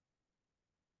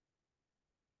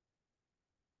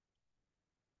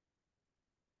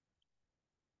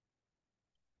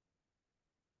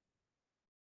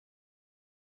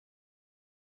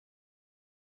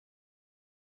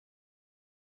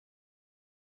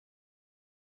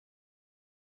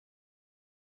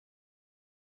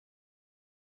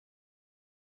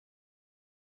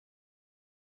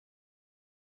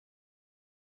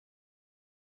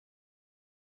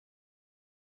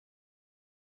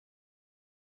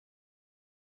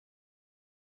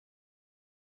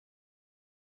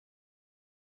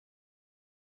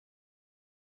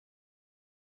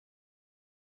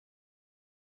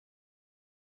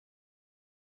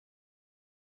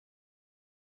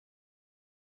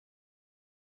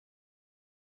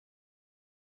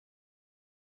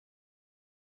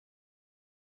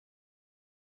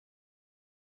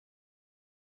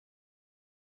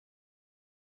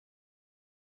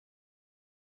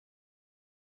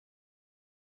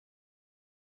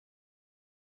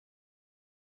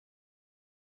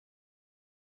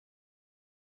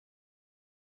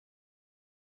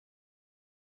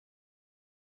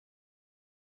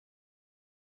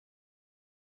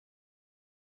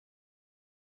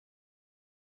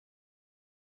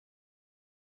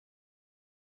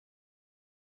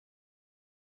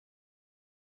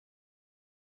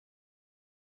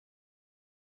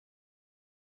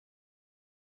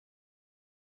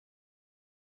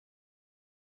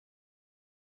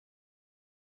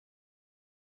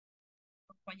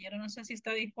 Compañero, no sé si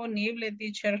está disponible,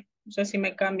 teacher. No sé si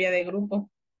me cambia de grupo.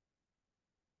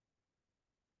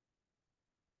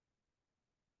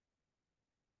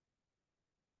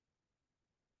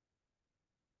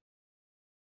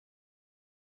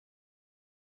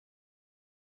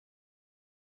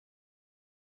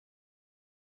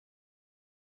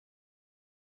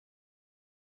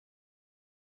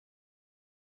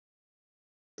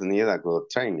 Need a good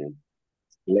training.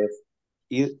 Let's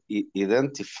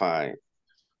identify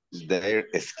their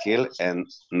skill and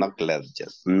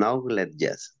knowledges.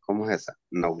 Knowledges. ¿Cómo es esa?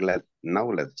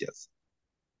 Knowledges.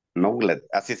 Knowledge.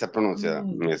 Así se pronuncia,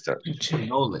 mister.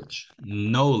 Knowledge.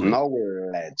 Knowledge.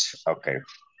 Knowledge. Okay.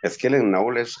 Skill and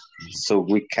knowledge, so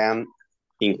we can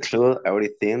include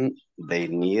everything they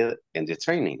need in the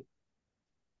training.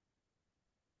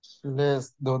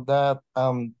 Let's do that.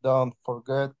 Don't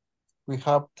forget, we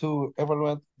have to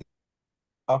evaluate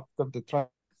after the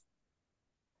trial.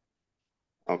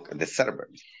 Okay, the server.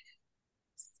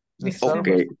 The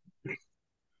Okay.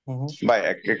 server.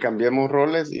 Vaya, que cambiemos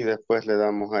roles y después le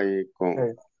damos ahí con...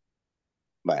 Okay.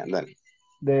 Vaya, dale.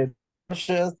 The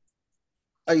process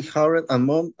I hired a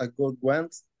mom I got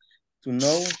wants to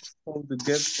know how to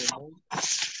get promoted.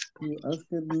 You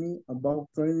asked me about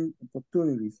training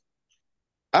opportunities.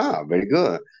 Ah, very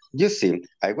good. You see,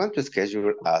 I want to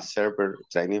schedule a server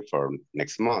training for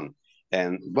next month,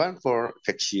 and one for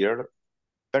cashier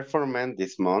performance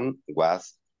this month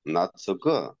was not so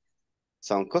good.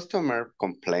 Some customers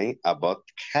complain about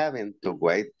having to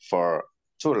wait for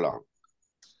too long.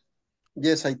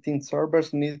 Yes, I think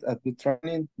servers need a good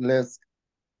training. Let's.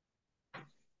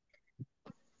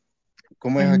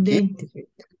 ¿Cómo es aquí? Identify.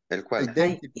 ¿El cual?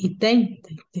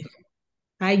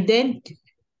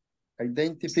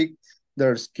 Identify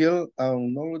their skill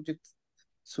and knowledge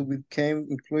so we can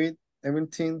include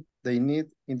everything they need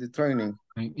in the training.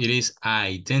 It is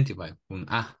identify.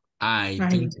 Identify.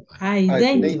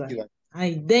 Identify.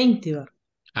 Identify.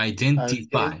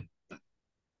 Identify.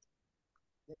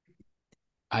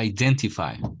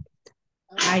 Identify.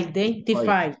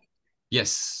 Identify.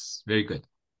 Yes, very good.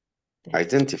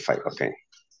 Identify, okay.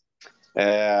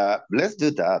 Let's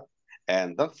do that.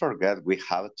 And don't forget, we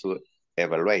have to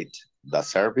evaluate the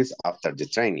service after the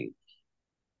training.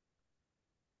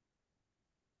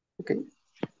 Okay.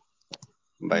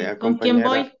 Vaya, ¿Con quién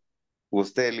voy?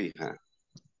 Usted elija.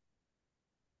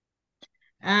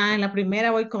 En la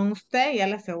primera voy con usted y a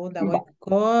la segunda voy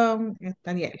con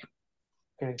Daniela.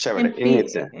 Chévere,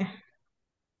 inicia.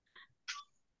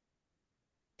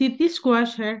 The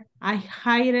dishwasher I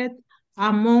hired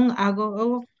a month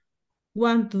ago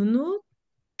want to know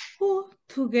who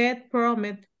to get from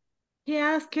it. He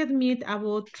asked me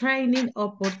about training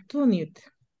opportunity.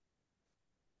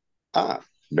 Ah,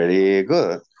 very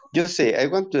good. You see, I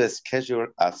want to schedule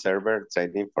a server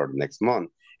training for next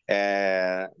month.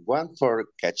 One for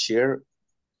cashier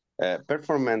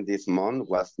performance this month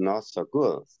was not so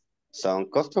good. Some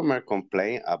customer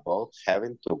complain about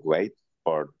having to wait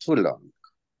for too long.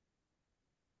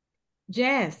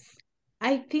 Yes,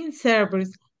 I think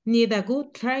servers need a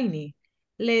good training.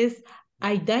 Let's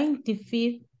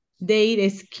identify their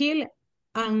skill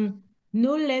and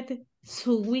knowledge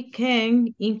so we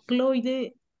can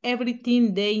include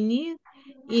everything they need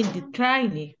in the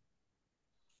training.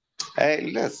 Hey,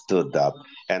 let's do that.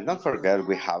 And don't forget,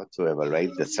 we have to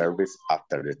evaluate the service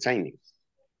after the training.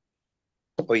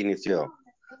 Hoy inició.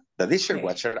 The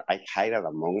dishwasher I hired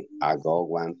a month ago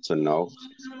want to know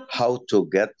how to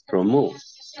get promoted.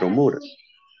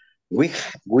 We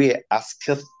asked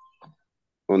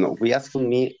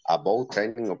me about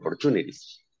training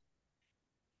opportunities.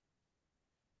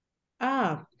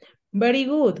 Ah, very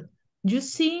good. You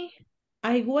see,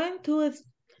 I went to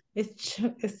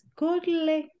school,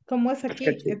 ¿cómo es aquí?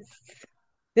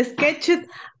 It's sketched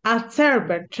a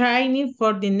server training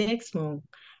for the next month.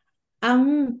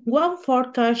 And one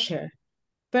for cashier.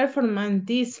 Performance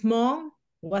this month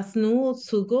was not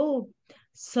so good.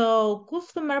 So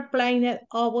customer complained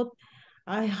about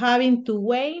having to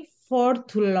wait for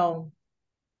too long.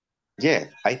 Yeah,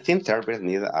 I think servers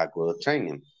need a good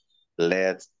training.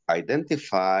 Let's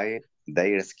identify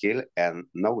their skill and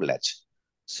knowledge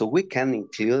so we can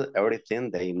include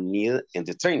everything they need in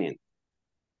the training.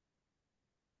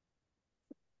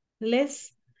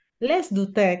 Let's do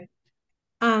that.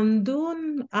 And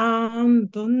do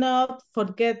not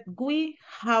forget we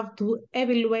have to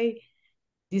evaluate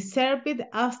the service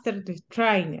after the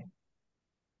training.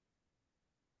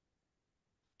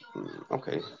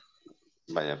 Ok.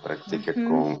 Vaya, practique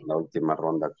con la última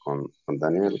ronda con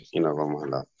Daniel y nos vamos a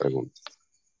las preguntas.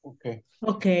 Ok.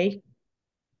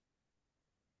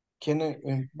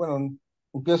 Bueno,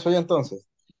 empiezo yo entonces.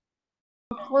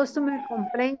 Customer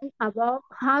complain about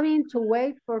having to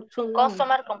wait for too long.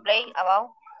 Customer complain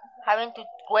about having to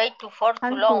wait for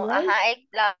too long. Ajá,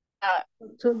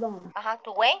 too long. Ajá,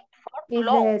 to wait for too Is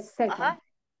long. the second. Ajá.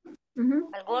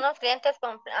 Algunos clientes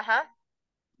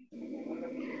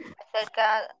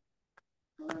acerca.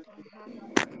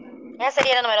 Esa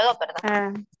sería la número 2,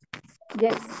 ¿verdad?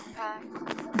 Yes.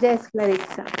 Yes,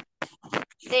 Clarissa.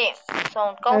 Sí,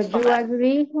 son Do you customer.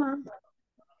 agree, Juan?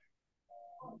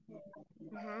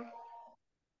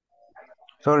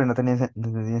 Sorry, no tenía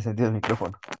sentido el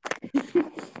micrófono.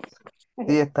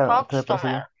 Sí, está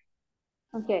Customer.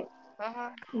 Okay.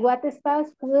 What staff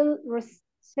will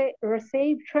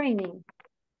receive training?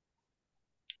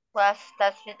 Was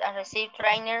that a receive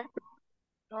trainer?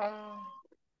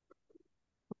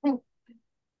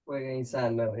 Juega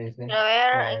insano, dice. Quiero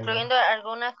ver, incluyendo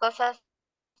algunas cosas.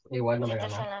 Igual no me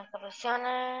Estas son gana. las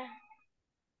correcciones.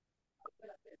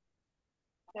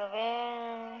 Quiero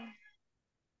ver.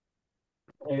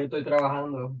 Yo estoy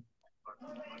trabajando.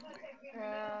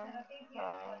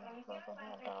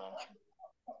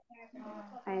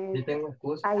 Yo tengo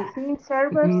excusa. I think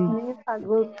servers need a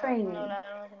good training.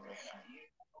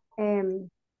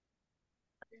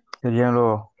 Serían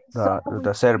los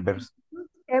servers.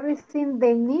 Everything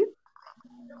they need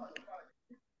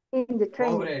in the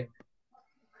training. Pobre.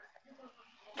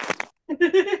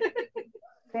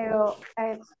 Pero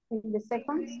in the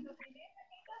seconds.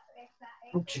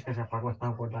 Chica, se apagó esta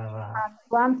volada.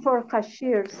 One for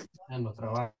cashiers. No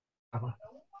trabajo.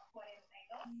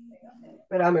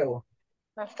 Espérame vos.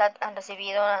 No han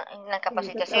recibido en las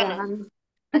capacitaciones.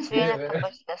 Reciben las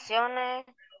capacitaciones.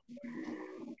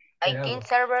 I think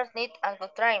servers need a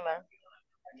good trainer.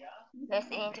 Let's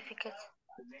identify.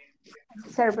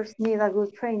 Servers need a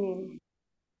good training.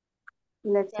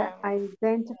 Let's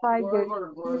identify their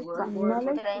skills and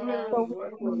knowledge so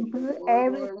include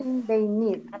everything they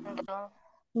need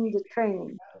in the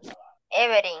training.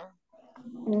 Everything.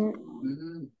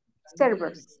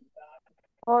 Servers.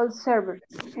 All servers.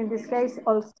 In this case,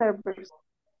 all servers.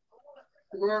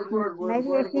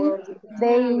 Maybe I think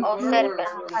they include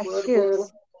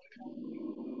cashiers.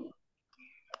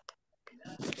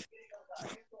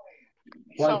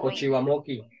 Juan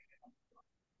Cochivamoki.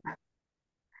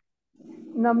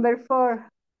 Number 4.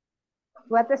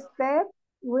 What step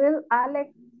will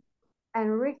Alex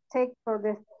and Rick take for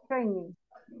the training?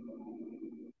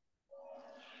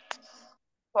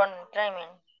 For training.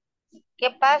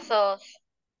 ¿Qué pasos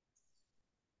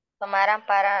tomarán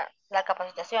para las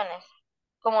capacitaciones?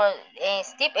 Como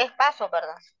Steve es paso,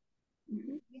 ¿verdad?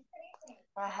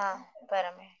 Ajá.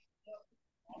 Espérame.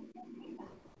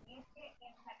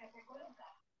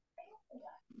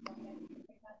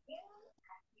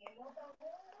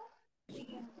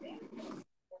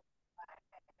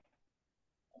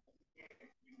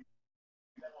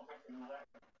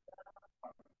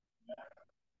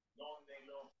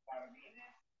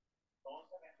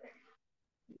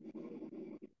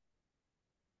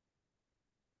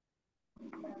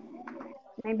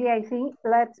 Maybe I think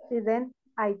let's then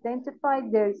identify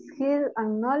their skill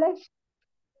and knowledge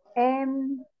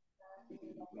and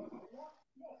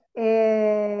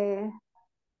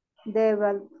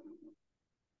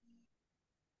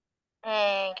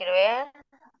Quiero ver.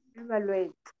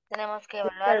 evaluate. Tenemos que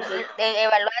evaluar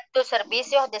tus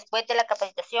servicios después de la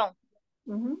capacitación.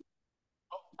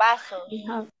 Pasos.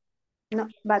 No,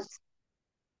 but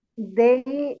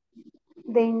they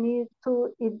need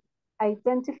to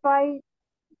identify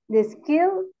the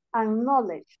skill and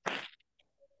knowledge.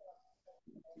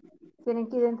 Tienen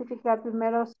que identificar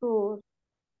primero sus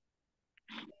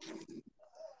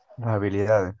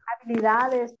habilidades.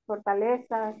 Habilidades,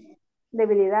 fortalezas,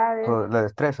 debilidades. La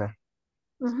destreza.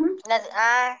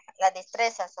 Las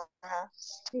destrezas. Ajá.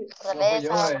 Sí.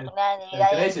 Fortalezas,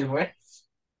 debilidades.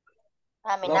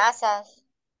 Amenazas.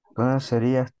 Entonces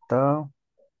sería esto.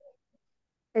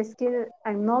 Skill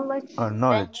and knowledge.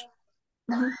 Knowledge.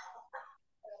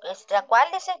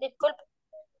 ¿Cuál dice? Disculpe.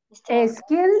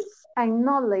 Skills and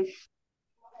knowledge.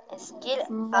 Skill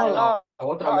and knowledge.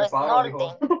 No, es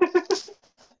norte.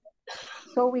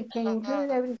 So we can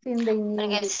include everything they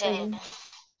need.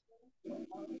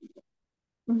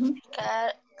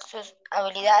 Sus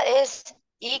habilidades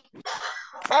y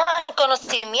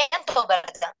conocimientos,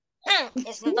 ¿verdad?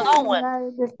 Es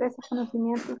knowledge. Destreza,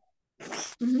 conocimiento.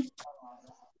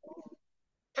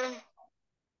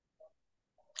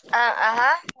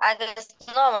 Ajá,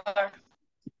 number.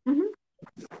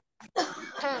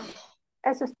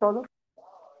 Eso es todo.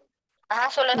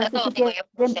 Solo es todo, digo yo.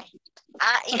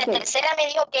 Y la tercera me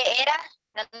dijo que era,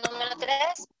 la número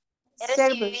 3, es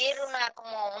recibir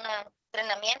un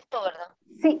entrenamiento, ¿verdad?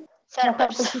 Sí. La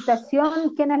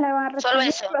capacitación, ¿quiénes la van a recibir? Solo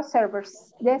eso. Los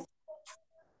servers. Yes.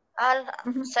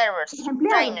 Servers.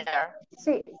 Empleados. Trainer.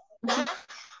 Sí.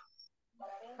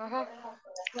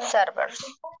 Servers.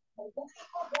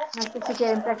 No sé si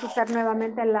quieren practicar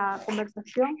nuevamente la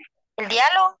conversación. ¿El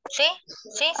diálogo? Sí.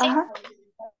 Ajá.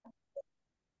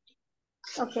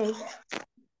 Okay.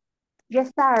 You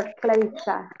start,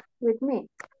 Clarissa, with me.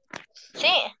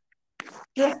 Sí.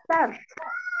 You start.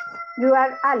 You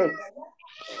are Alex.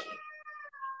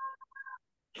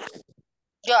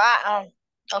 Yo,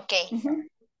 okay.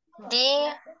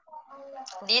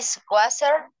 This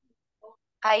washer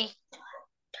I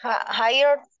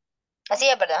hired. Así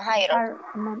es, ¿verdad?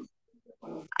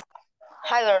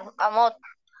 Hired a month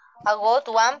ago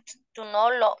wants to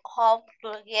know how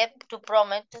to get to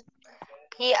promote.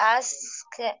 He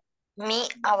asked me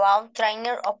about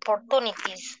trainer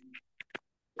opportunities.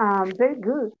 Very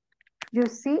good. You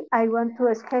see, I want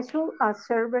to schedule a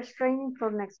service training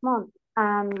for next month,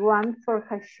 and one for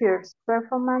cashier's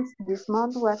performance this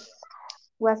month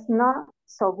was not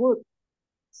so good.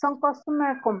 Some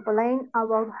customers complain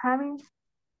about having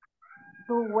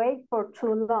to wait for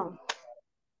too long.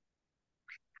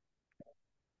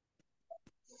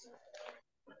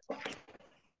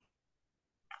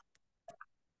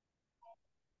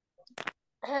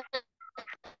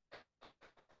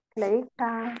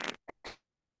 Later.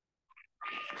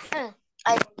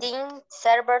 I think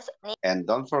servers need... And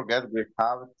don't forget, we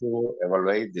have to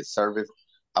evaluate the service.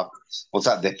 O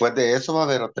sea, después de eso va a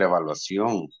haber otra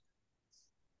evaluación.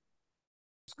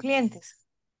 Clientes.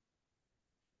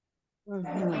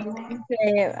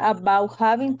 Dice, about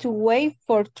having to wait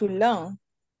for too long.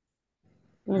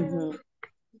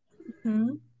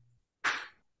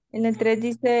 En el 3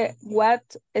 dice, what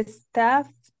staff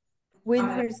will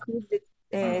receive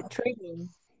the training.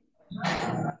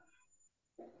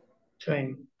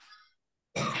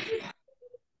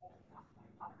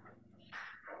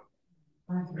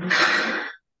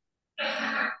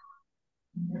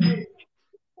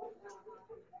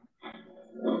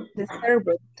 The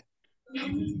server.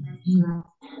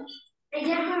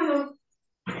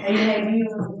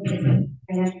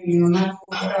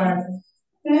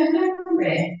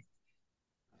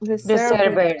 The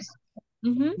servers.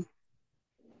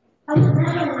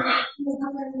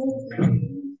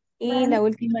 Y la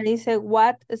última dice,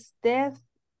 what step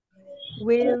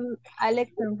will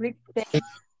Alex and Rick take?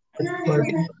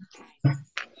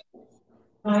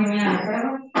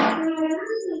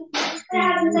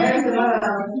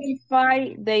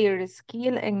 Identify their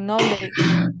skill and knowledge.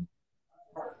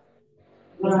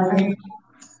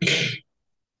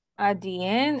 At the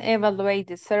end, evaluate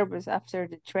the service after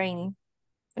the training.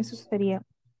 Eso sería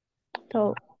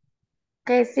todo.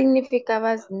 ¿Qué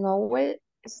significaba Snowball?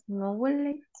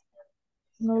 Snowball.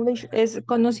 Knowledge es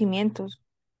conocimientos.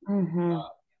 Ujú.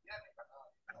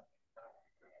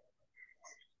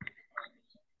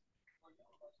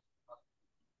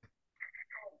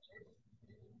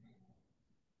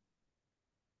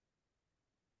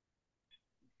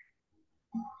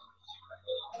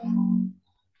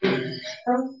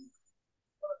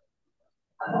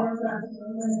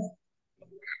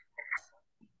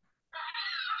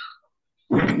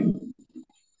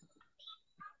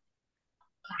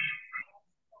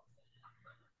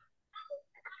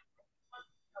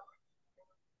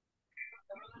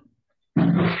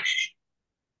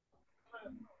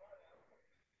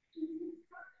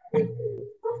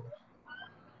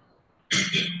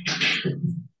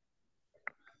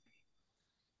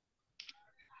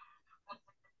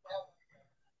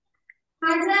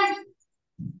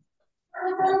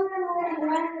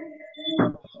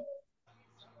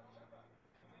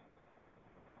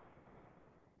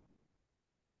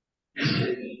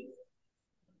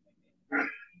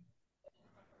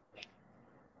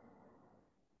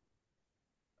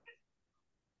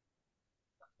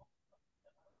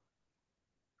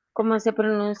 ¿Cómo se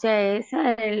pronuncia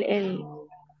esa? El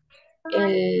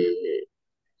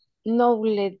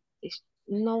noble,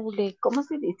 noble, ¿cómo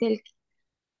se dice? El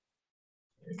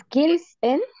skills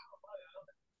en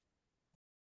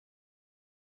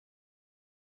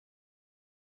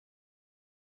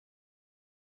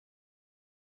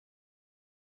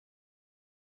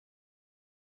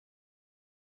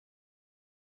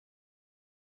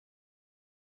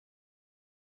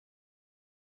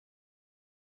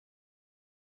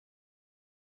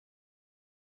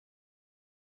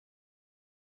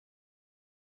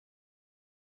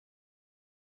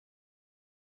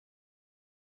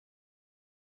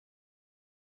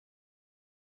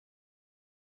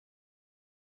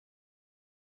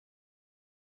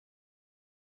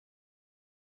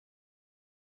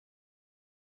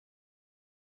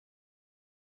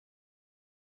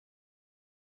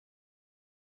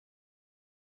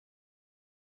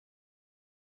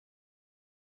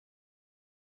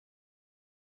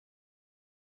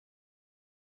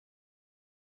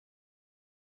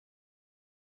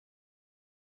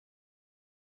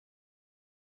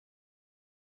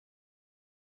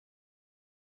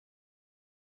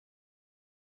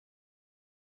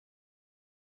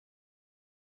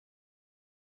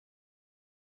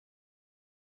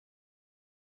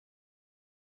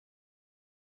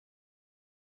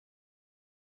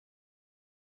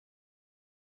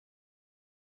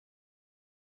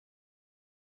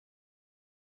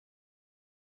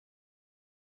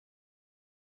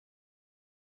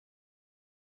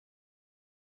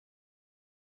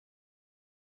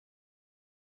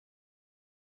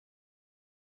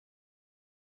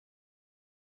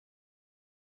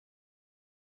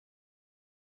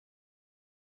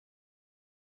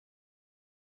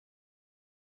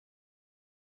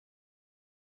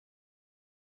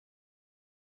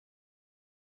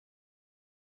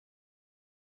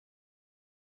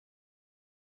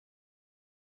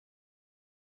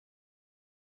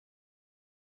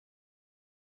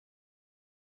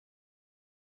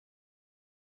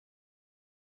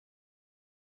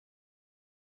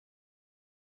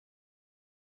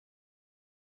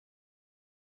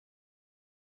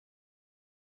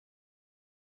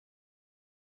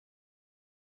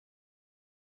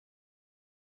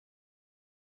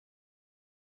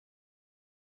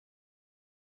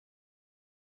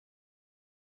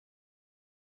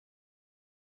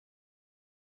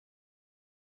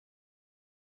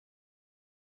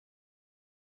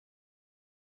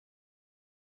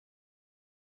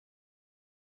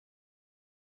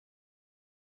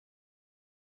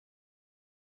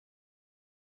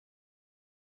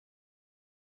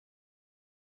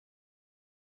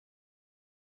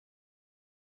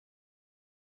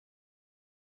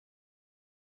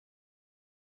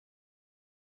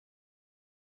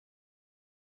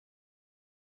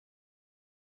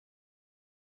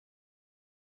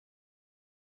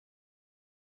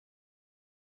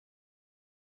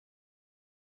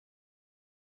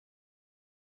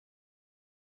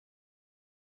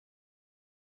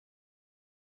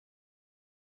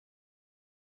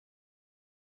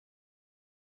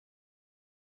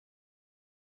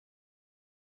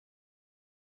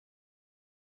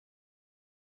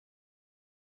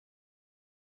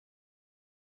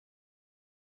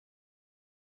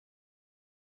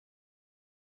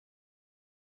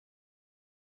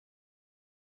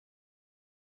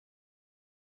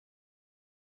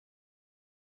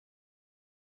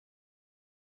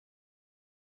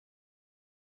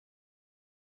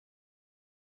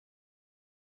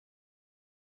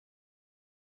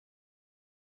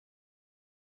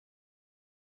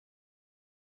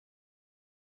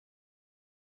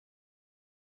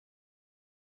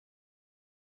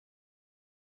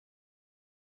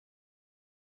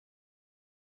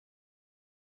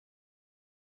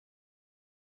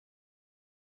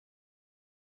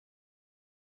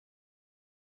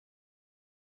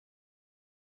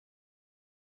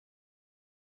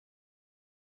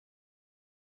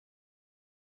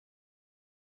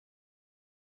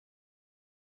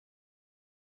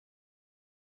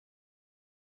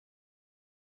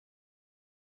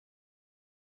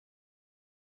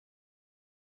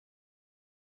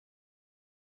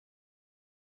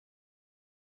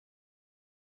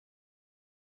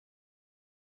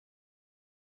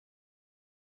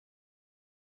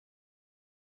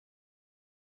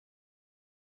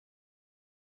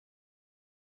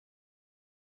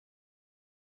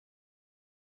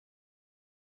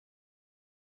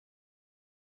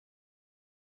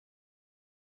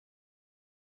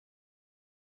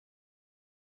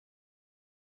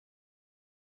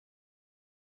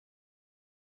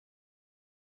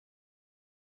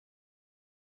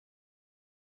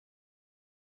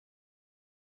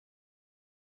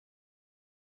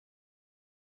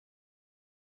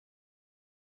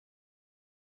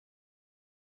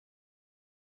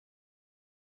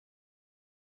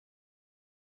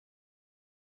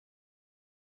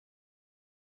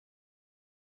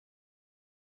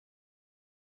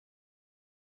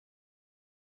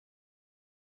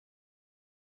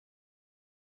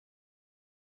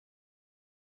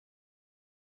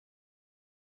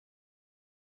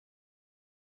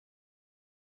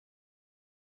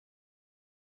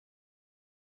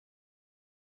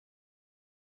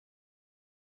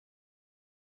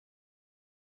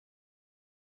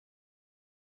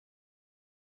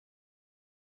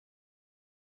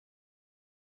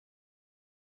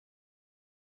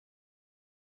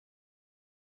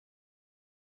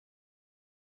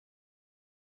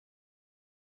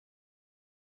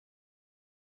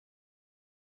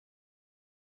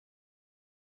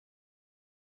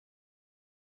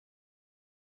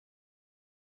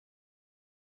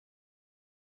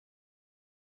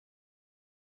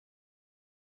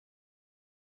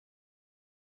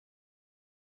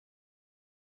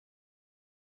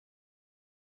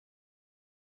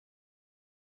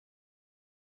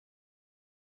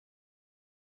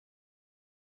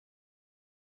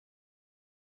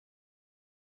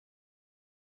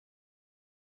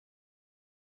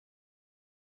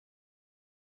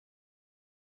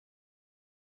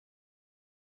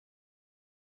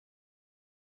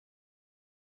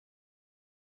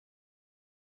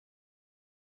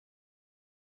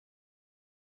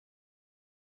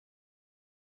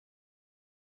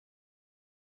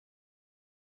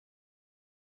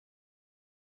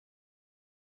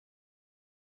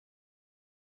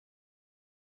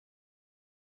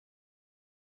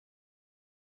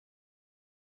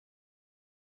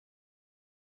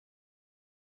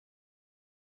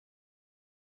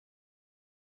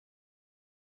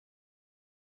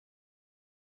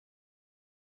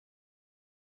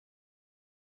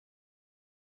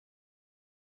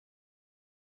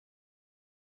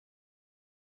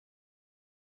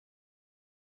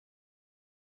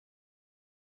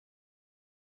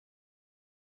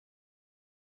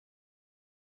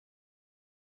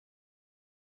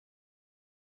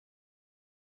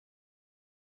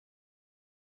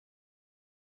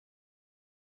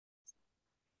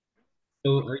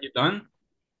So are you done?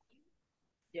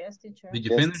 Yes, teacher. Did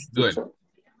you finish? Good.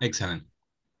 Excellent.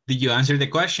 Did you answer the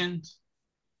questions?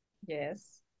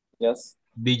 Yes. Yes.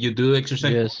 Did you do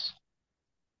exercise Yes.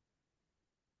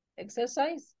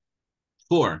 Exercise?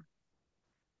 4?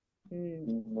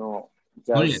 No,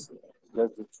 Only. just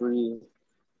the three.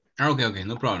 Okay, okay,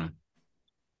 no problem.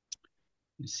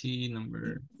 Let's see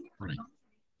number right.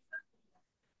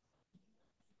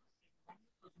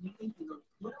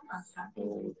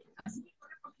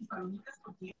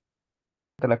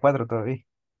 Hasta las 4 todavía.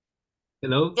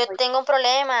 Hello? Yo tengo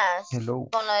problemas Hello.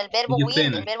 con lo del verbo Did you will,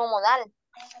 el finish? verbo modal.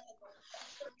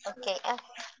 Ok.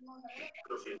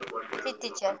 Sí,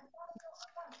 teacher.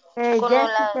 Con Yes,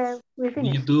 las... teacher, we Did you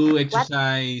finished. do What?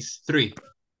 exercise 3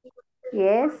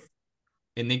 Yes.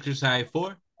 and exercise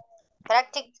 4?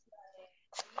 Practic...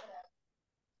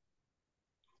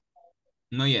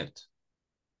 Not yet.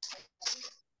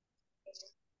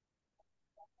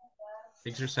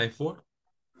 Exercise 4?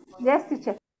 Yes,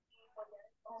 teacher.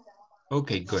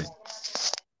 Okay, good.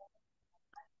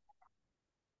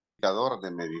 Indicador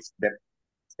de medición.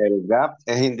 El gap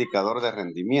es indicador de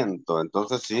rendimiento,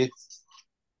 entonces sí,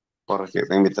 porque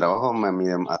en mi trabajo me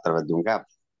miden a través de un gap.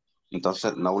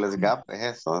 Entonces, knowledge gap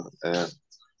es eso.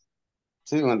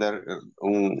 Sí, un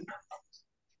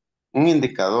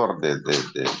indicador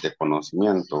de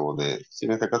conocimiento, o sí,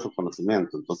 en este caso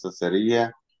conocimiento. Entonces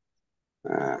sería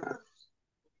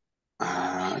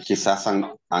quizás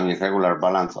an irregular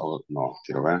balance, o no,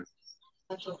 quiero ver.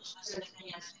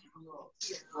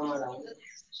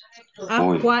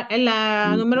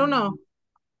 La número 1.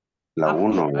 La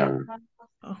 1.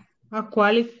 A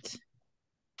quality.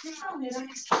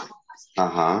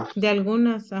 Ajá. De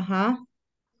algunas, ajá.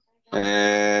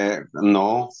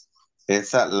 No,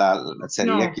 esa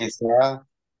sería No. quizá,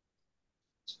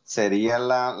 sería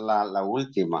la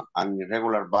última, an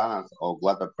irregular balance of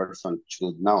what a person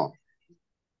should know.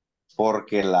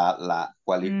 Porque la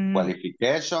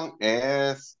qualification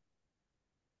es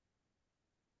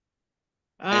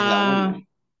la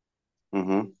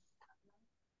 1.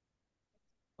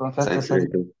 Entonces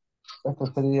esto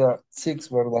sería 6,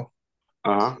 ¿verdad?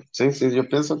 Ajá, sí, sí, yo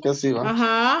pienso que así va.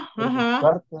 Ajá,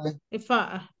 ajá.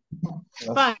 Five.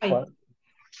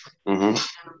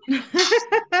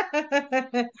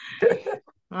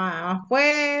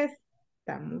 Pues,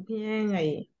 estamos bien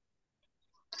ahí.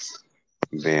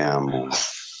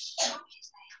 Veamos.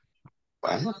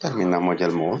 Bueno, terminamos ya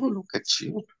el módulo, qué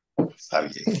chido. Está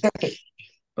bien.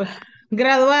 Pues,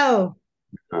 graduado.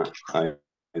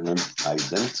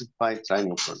 Identify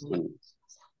training opportunities.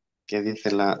 ¿Qué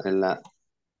dice la?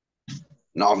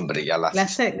 No, hombre, ya la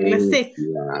 6.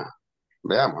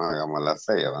 Veamos, hagamos la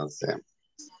 6, avancemos.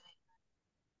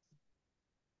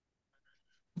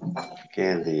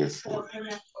 ¿Qué dice?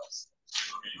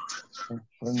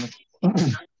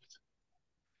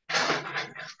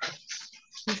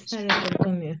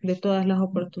 De todas las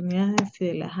oportunidades y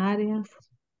de las áreas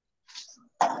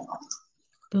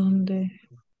donde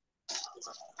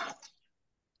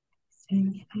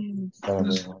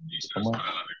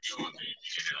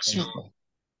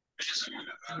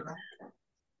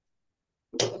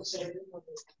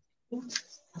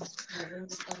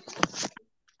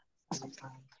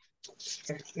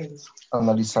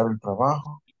Analizar el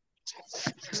trabajo.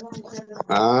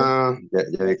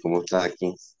 Ya vi cómo está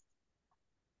aquí.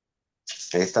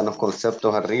 Ahí están los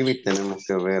conceptos arriba y tenemos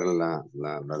que ver la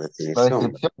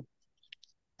definición.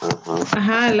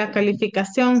 Ajá, la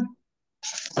calificación.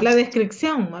 La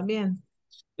descripción, más bien.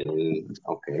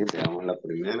 Ok, veamos la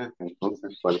primera.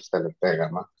 Entonces, ¿cuál se le pega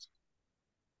más?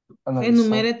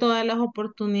 Enumere todas las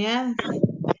oportunidades.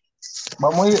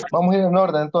 Vamos a ir en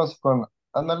orden entonces con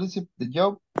análisis de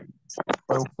job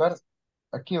para buscar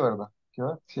aquí, ¿verdad?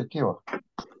 Sí, aquí va.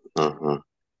 Ajá.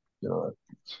 Quiero ver.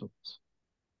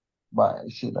 Va,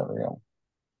 ahí sí la veamos.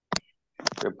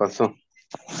 ¿Qué pasó?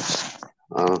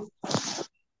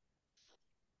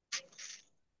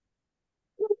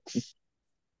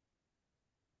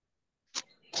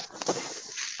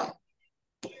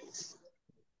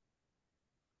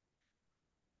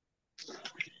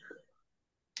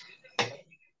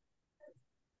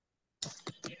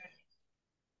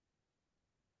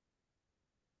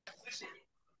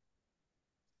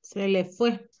 Se le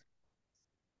fue.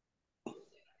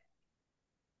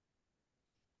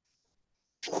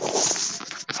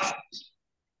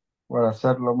 Voy a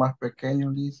hacerlo más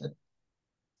pequeño, dice.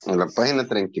 En la página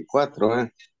 34,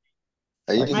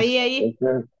 Ahí.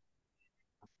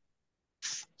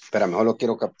 Espera, mejor lo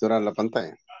quiero capturar la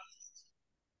pantalla.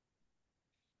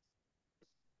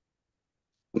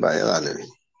 Vaya, dale.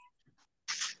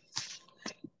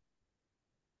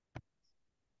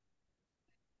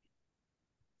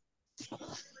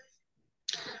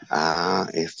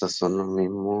 estos son los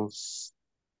mismos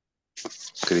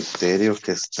criterios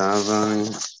que estaban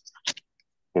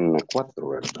en la 4,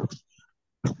 ¿verdad?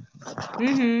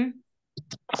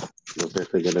 No sé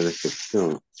si de la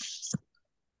descripción.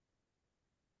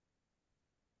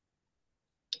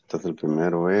 Entonces el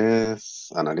primero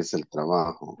es analiza el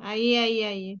trabajo.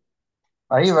 Ahí.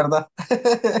 Ahí, ¿verdad?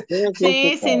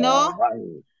 Sí, si no,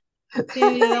 si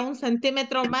le da un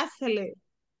centímetro más, se le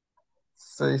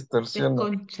Se distorsiona.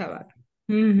 desconchaba.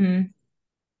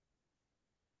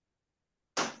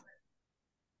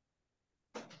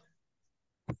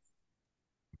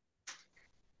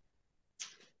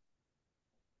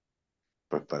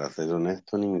 Pues para ser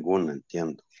honesto, ninguna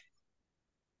entiendo.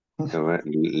 A ver,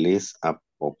 list of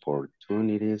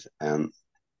opportunities and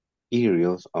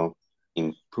areas of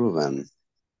improvement.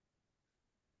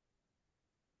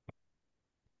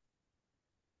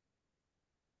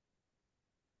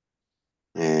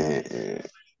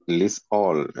 List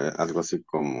all, algo así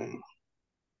como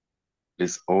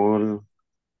list all,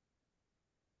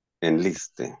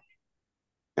 enliste,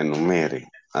 enumere,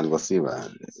 algo así va.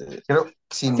 Creo,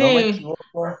 si no me Sí,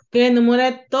 equivoco, que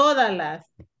enumere todas las.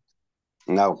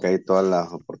 Ok, todas las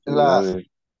la oportunidades.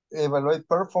 Evaluate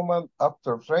Performance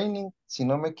After Training, si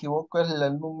no me equivoco, es la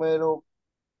número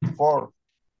 4.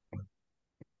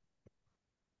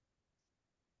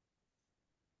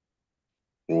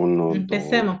 Uno, dos.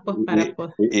 Empecemos pues para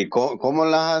pues. ¿Y cómo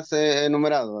las has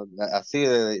enumerado? Así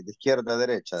de izquierda a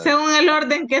derecha. Según el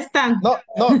orden que están. No,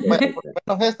 vaya, por lo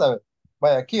menos esta vez.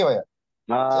 Vaya, aquí, vaya.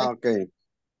 Ok.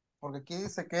 Porque aquí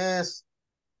dice que es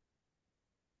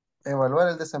evaluar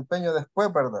el desempeño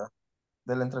después, ¿verdad?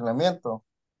 Del entrenamiento.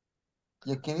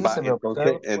 Y aquí Va, dice,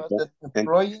 entonces, observe what the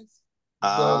employees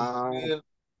does will,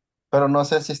 pero no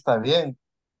sé si está bien.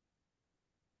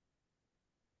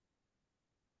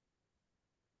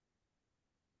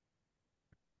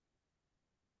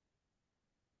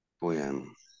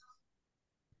 bueno.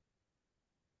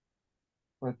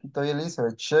 Porque aquí todavía le dice,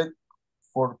 check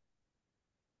for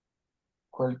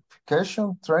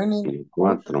qualification, training,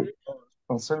 course, 4.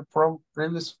 concern from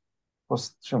previous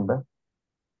position, ¿ve?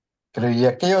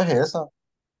 Creía que yo es esa.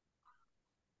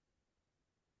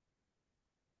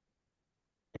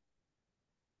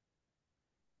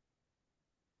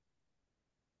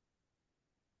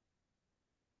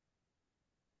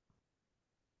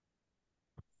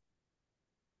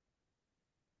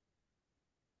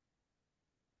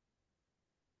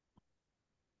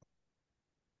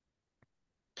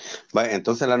 Va,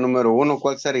 entonces la número 1,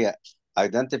 ¿cuál sería?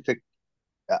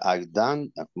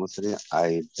 ¿Cómo sería?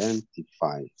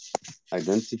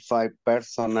 Identify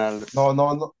personal. No,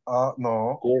 no.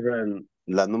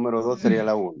 La número 2 sería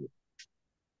la 1.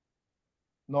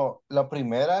 No, la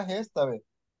primera es esta, ¿ve?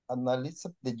 Analiza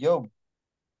the job,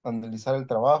 analizar el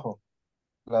trabajo.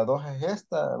 La 2 es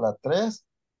esta, la 3,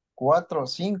 4,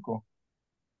 5.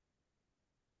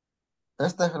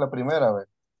 Esta es la primera, ¿ve?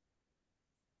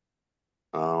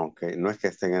 Ok. No es que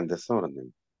estén en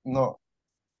desorden. No,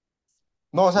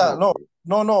 o sea, Ok.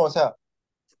 o sea,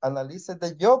 analice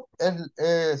the job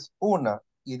es una.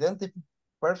 Identify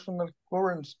personal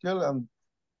current skill and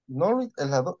knowledge es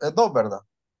dos, ¿verdad?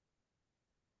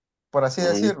 Por así Ujú.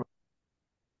 decirlo.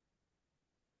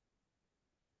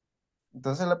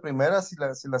 Entonces la primera, si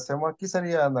la hacemos aquí,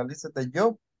 sería analice the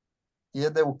job y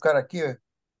es de buscar aquí, ¿ve?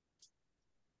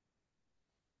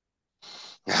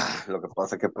 Lo que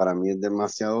pasa es que para mí es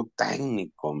demasiado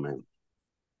técnico, man.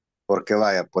 Porque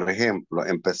vaya, por ejemplo,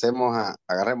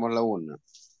 agarremos la 1.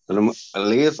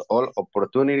 List all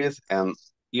opportunities and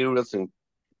areas in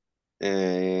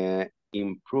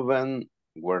improvement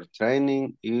where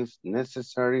training is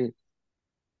necessary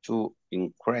to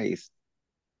increase.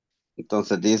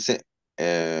 Entonces dice,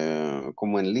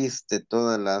 como enliste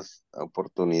todas las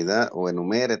oportunidades o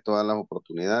enumere todas las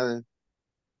oportunidades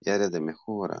y áreas de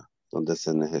mejora donde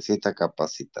se necesita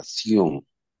capacitación.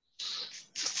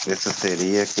 Eso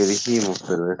sería que dijimos,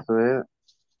 pero eso es,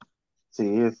 sí,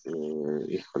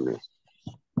 híjole,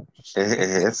 es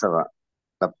esa, va.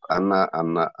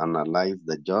 Analyze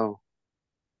the job.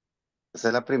 Esa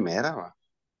es la primera, va.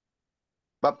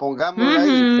 Va, pongámosla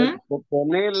ahí,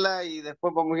 ponerla y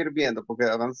después vamos a ir viendo, porque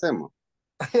avancemos.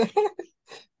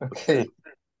 Ok.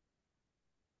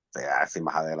 O sea, si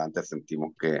más adelante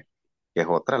sentimos que es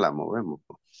otra, la movemos,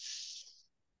 pues.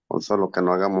 Con solo que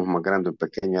no hagamos más grande o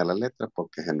pequeña la letra,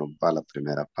 porque se nos va la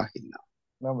primera página.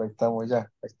 No, ahí estamos ya, ahí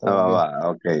Ah,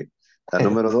 estamos bien. ok. La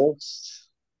número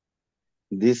 2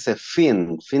 dice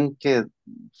fin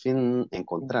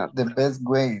encontrar. The best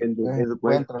way, And the best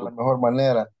way encuentra to la mejor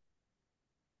manera.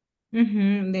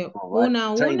 De provide una a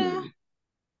una.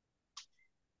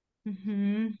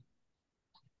 training.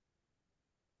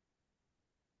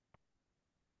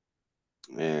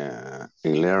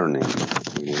 In learning,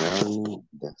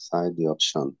 decide the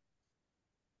option.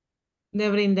 De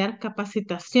brindar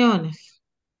capacitaciones.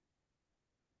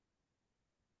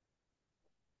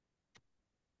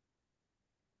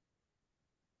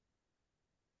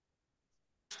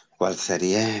 ¿Cuál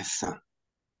sería esa?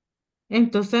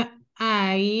 Entonces,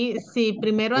 ahí sí,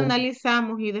 primero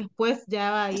analizamos y después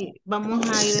ya ahí vamos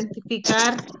a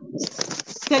identificar.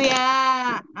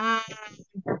 Sería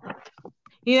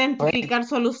identificar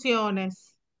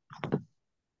soluciones.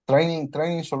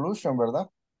 Training solution, ¿verdad?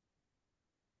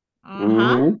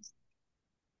 Ajá.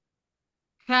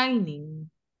 Training.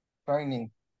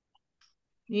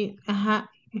 Y,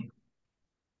 ajá.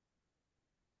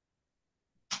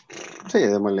 Sí,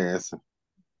 démosle eso.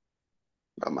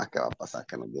 Lo más que va a pasar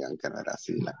que nos digan que no era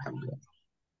así, la cambió.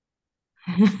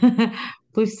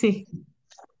 Pues sí.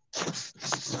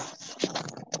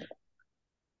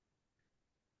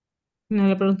 No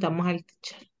le preguntamos al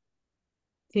teacher.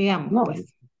 Sigamos, No.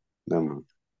 pues. No.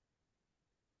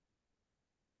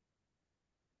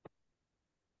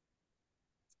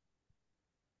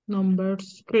 Number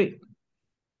 3.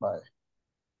 Vale.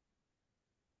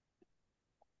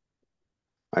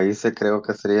 Ahí se creo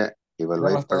que sería Ya lo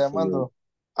evaluate está performance. llamando.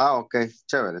 Ah, ok.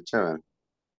 Chévere, chévere.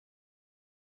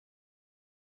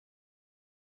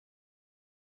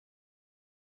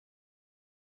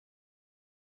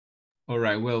 All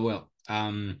right, well.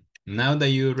 Now that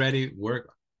you're ready,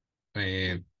 work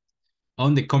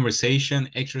on the conversation,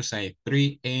 exercise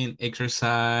 3 and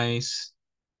exercise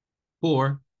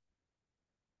 4.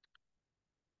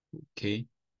 Okay.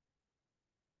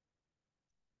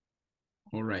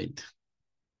 All right.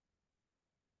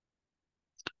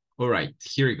 All right,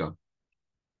 here we go.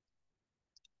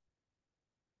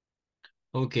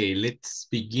 Okay, let's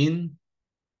begin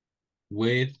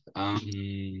with, all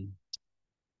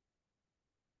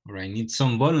right, I need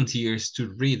some volunteers to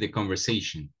read the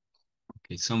conversation.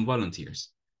 Okay, some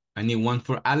volunteers. I need one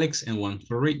for Alex and one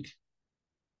for Rick.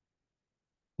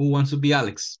 Who wants to be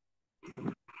Alex?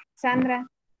 Sandra.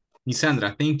 Miss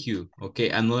Sandra, thank you. Okay,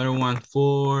 another one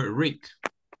for Rick.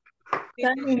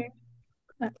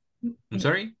 I'm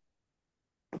sorry?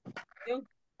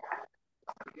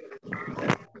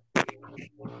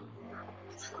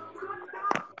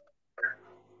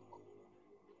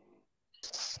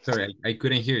 Sorry, I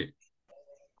couldn't hear it.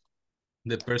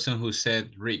 The person who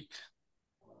said Rick.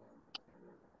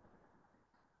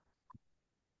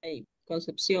 Hey,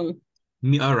 Concepción.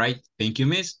 All right, thank you,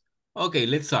 miss. Okay,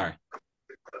 let's start.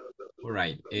 All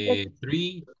right,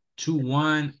 3, 2,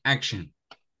 1, action.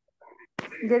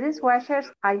 The dishwasher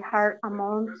I hired a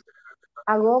month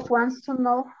ago wants to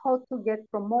know how to get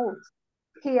promoted.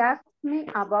 He asked me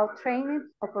about training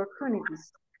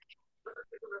opportunities.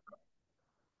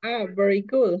 Ah, very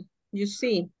good. You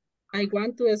see, I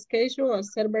want to schedule a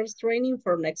server's training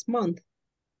for next month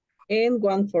and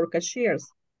one for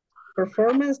cashiers.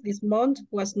 Performance this month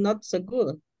was not so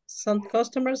good. Some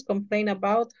customers complain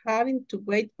about having to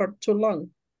wait for too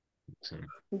long.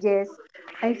 Yes,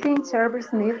 I think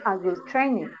servers need a good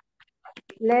training.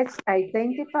 Let's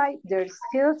identify their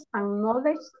skills and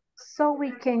knowledge so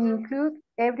we can include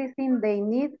everything they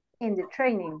need in the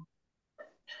training.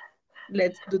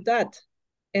 Let's do that.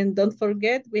 And don't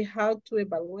forget, we have to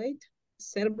evaluate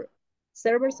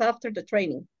servers after the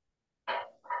training.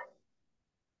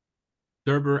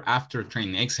 Server after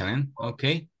training, excellent.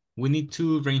 Okay, we need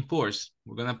to reinforce.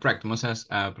 We're gonna practice. Vamos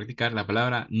a practicar la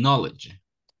palabra knowledge.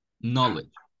 Knowledge.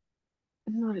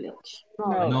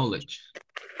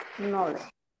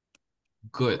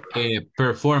 Good.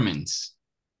 Performance.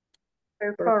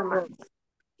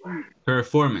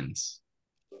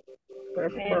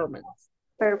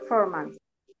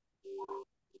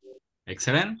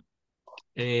 Excellent.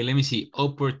 Let me see.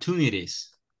 Opportunities.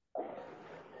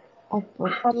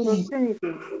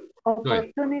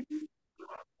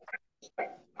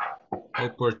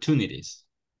 Opportunities.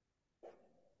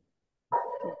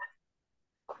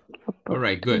 All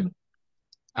right, good.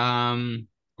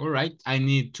 All right, I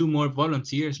need 2 more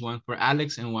volunteers, one for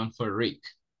Alex and one for Rick.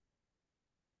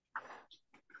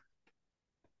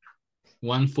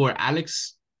 One for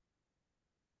Alex.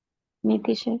 Me,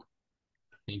 teacher.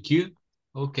 Thank you.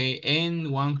 Okay, and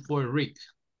one for Rick.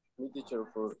 Me, teacher,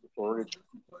 for Rick.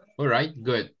 All right,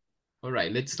 good. All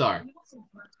right, let's start.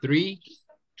 3,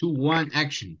 2, 1,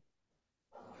 action.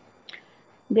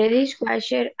 The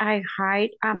dishwasher I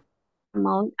hired a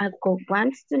month ago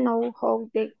wants to know how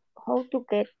to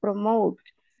get promoted.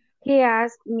 He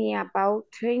asked me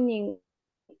about training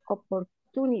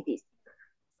opportunities.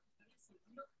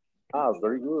 Ah,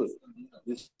 very good.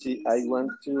 You see, I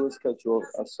want to schedule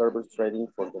a server training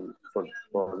for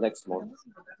next month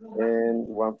and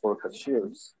one for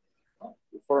cashiers.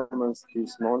 Performance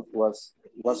this month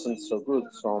wasn't so good.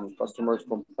 Some customers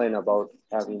complain about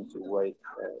having to wait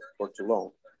for too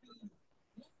long.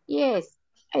 Yes,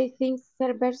 I think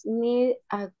servers need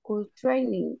a good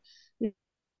training.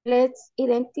 Let's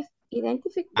identify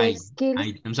their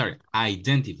skills. I'm sorry,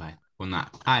 identify. Or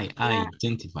not,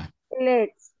 identify.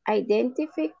 Let's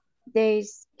identify their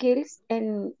skills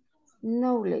and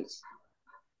knowledge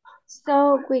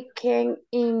so we can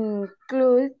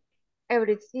include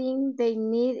everything they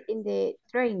need in the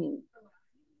training.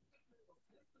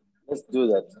 Let's do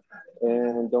that.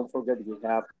 And don't forget we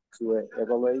have to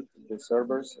evaluate the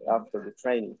servers after the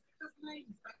training.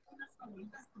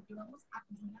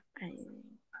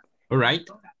 All right.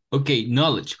 Okay,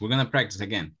 knowledge. We're going to practice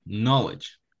again.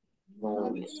 Knowledge.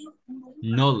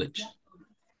 Knowledge.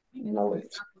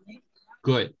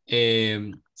 Good.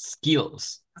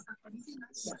 Skills.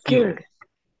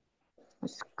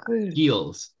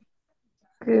 Skills.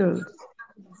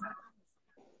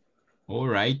 All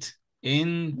right.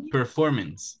 In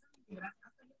performance.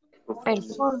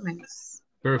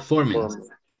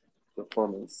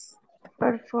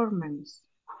 Performance.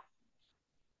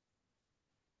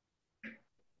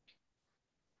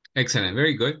 Excellent.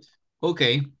 Very good.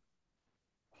 Okay.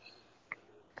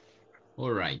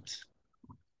 All right.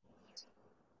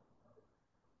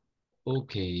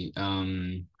 Okay.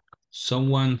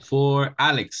 Someone for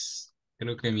Alex.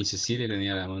 Creo que mi Cecilia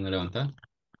tenía la mano levantada.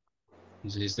 No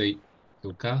sé si estoy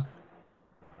equivocado.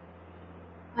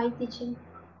 Hi, teacher.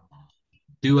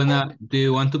 Do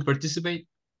you want to participate?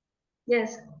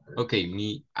 Yes.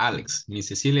 Okay, Alex. Mi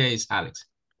Cecilia is Alex.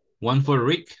 One for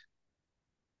Rick.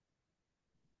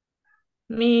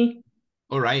 Me.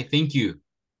 All right, thank you.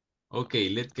 Okay,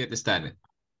 let's get started.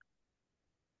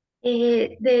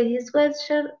 This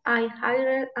question I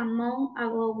hired among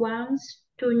our ones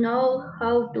to know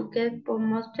how to get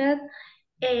promoted.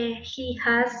 He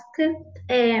asked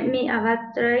me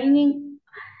about training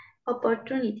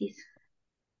opportunities.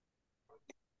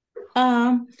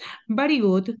 Very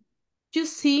good. You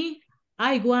see,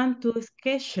 I want to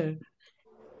schedule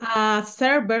a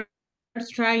server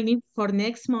training for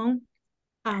next month.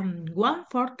 One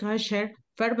for cashier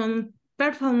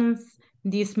performance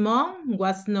this month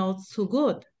was not so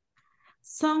good.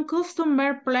 Some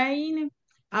customer complain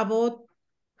about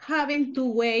having to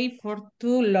wait for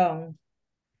too long.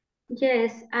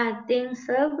 Yes, I think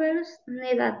servers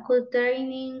need a good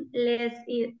training. Let's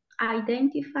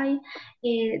identify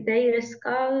their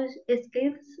skills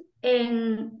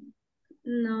and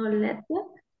knowledge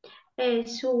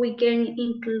so we can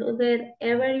include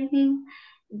everything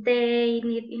they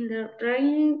need in their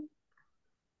training.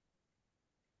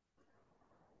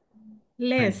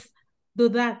 Let's do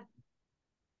that.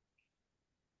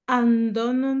 And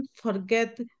don't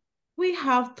forget, we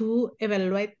have to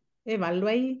evaluate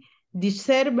the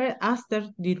server after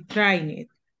the training.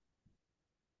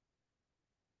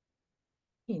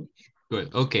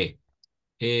 Good, okay.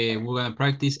 We're gonna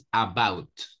practice about.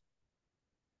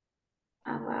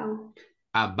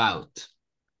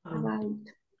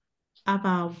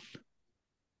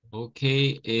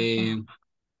 Okay,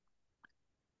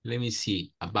 let me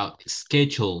see, about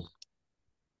schedule.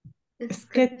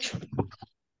 Schedule.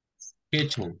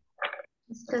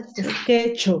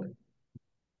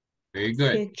 Very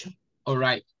good. All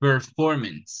right,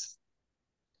 performance.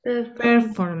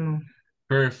 Performance.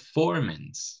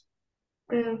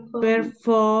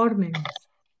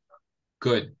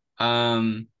 Good.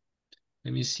 Let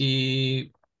me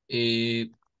see.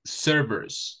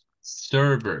 Servers.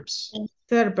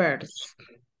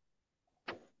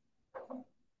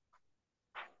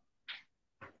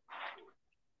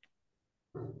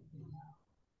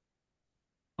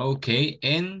 Okay,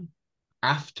 and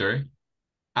after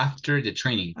the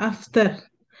training. After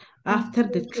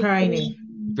the training.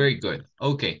 Very good.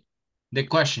 Okay. The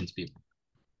questions, people.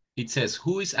 It says,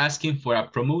 who is asking for a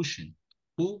promotion?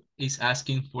 Who is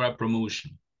asking for a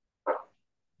promotion?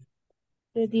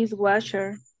 The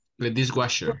dishwasher. The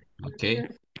dishwasher, okay.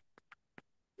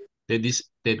 The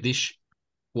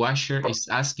dishwasher is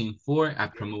asking for a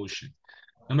promotion.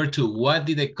 Number 2, what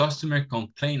did the customer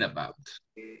complain about?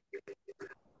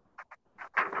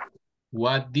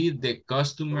 What did the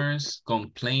customers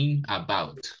complain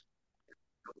about?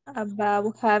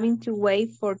 About having to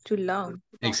wait for too long.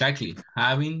 Exactly,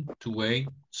 having to wait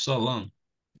so long.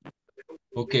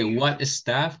 Okay, what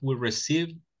staff will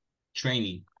receive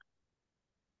training?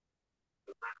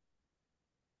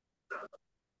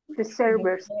 The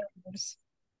servers.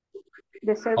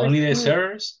 Only the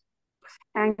servers?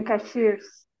 and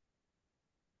cashiers.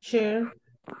 Sure.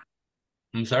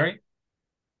 I'm sorry?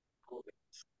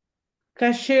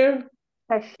 Cashier.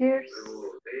 Cashiers.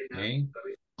 Okay.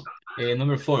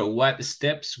 Number 4, what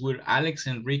steps will Alex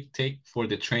and Rick take for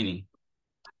the training?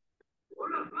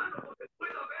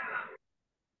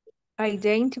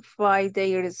 Identify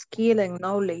their skill and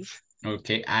knowledge.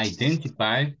 Okay,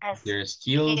 identify their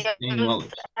skills and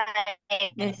knowledge.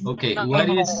 Okay, what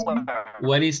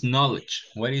is knowledge?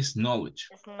 What is knowledge?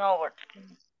 It's no word.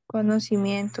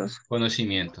 Conocimientos.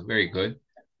 Conocimiento, very good.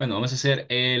 Bueno, vamos a hacer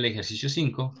el ejercicio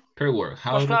 5 per word.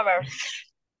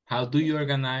 How do you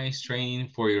organize training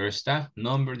for your staff?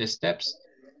 Number the steps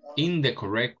in the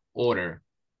correct order.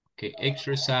 Okay,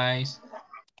 exercise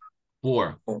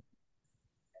 4.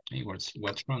 Hey, what's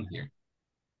wrong here?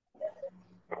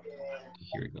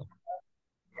 Here we go.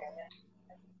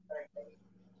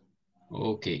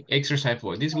 Okay, exercise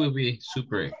 4. This will be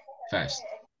super fast.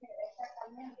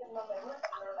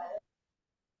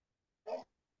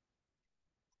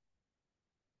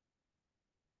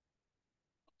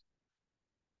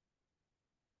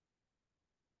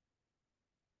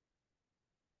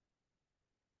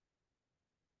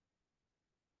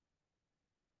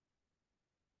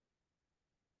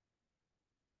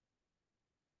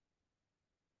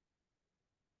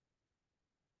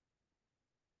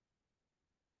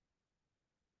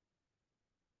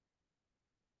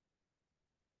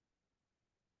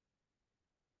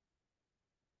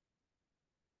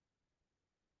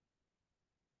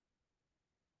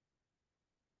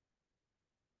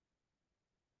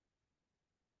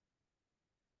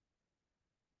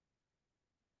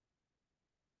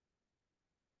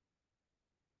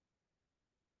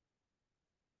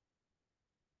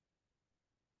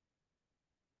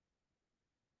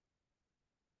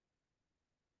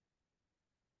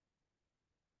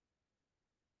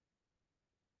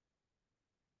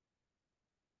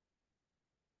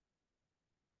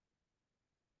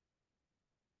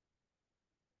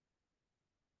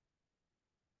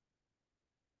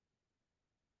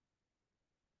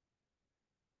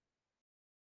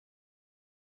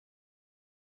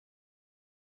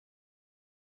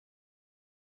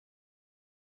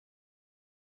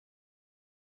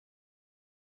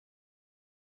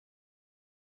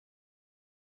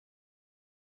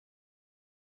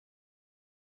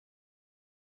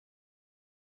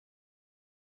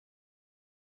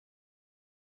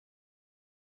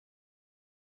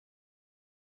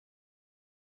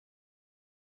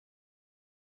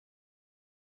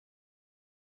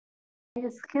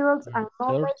 Skills and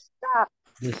knowledge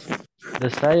gaps. The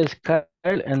size, scale,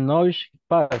 and knowledge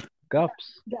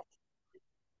gaps.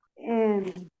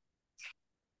 And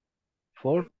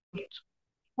For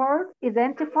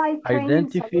identify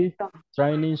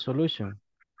training solution.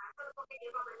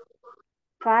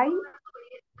 5,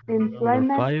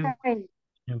 employment training.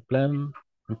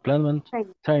 Employment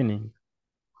training.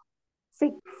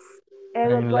 6,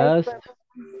 And last,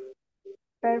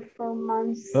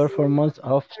 performance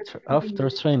after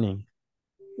training.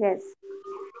 Yes.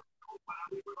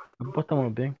 Pues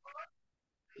estamos bien.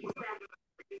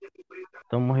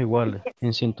 Estamos iguales,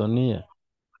 en sintonía.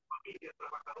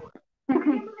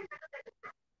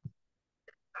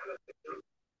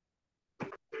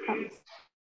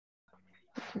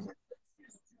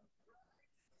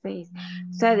 Sí.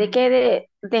 O sea, de que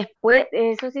después,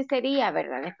 eso sí sería,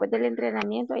 ¿verdad? Después del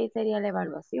entrenamiento, ahí sería la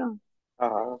evaluación.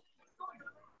 Ajá.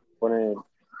 Pone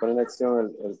en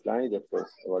acción el plan y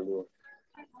después evalúa.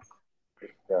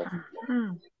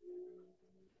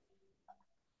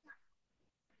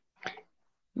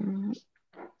 O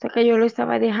sea que yo lo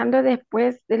estaba dejando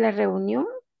después de la reunión,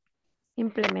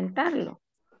 implementarlo.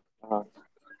 Ajá.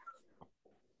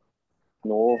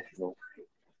 No.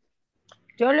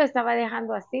 Yo lo estaba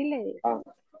dejando así, le digo. Ah.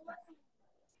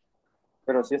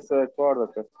 Pero si estoy de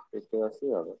acuerdo que quede así,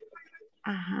 ¿verdad?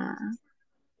 Ajá.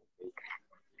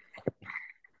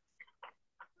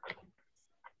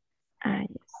 Ahí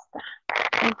está.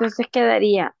 Entonces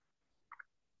quedaría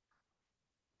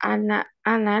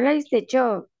analyze the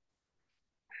job.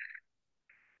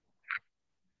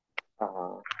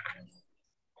 Ajá.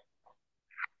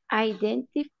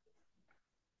 Identify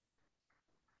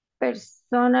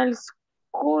personal's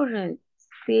current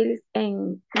skills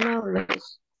and knowledge.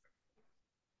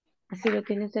 Así lo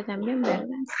tiene usted también, ¿verdad?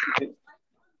 Sí.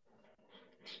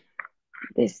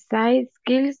 Decide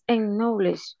skills and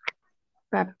knowledge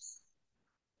gaps.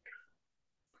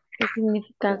 ¿Qué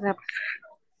significa gaps?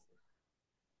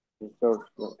 Third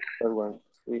one,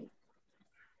 sí.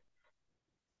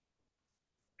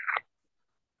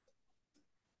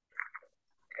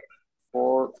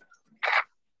 For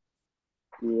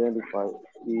identify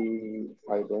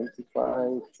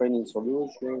training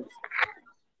solutions.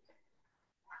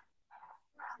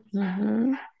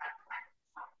 Mhm.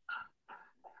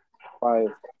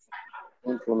 5,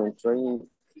 implement training.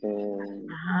 And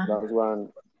last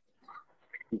one,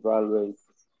 evaluate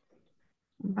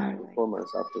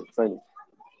performance after training.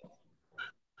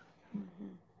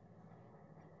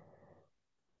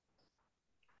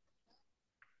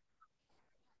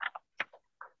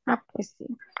 Ah, pues sí.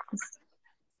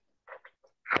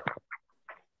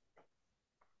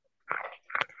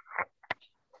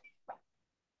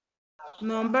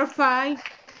 Number 5.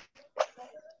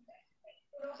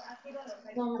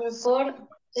 Number 4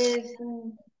 es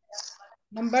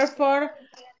Number 4.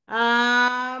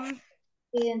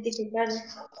 Identificar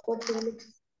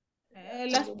posibles.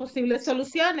 Las posibles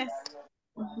soluciones.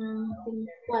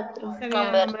 4.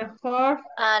 Sería number 4.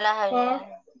 Las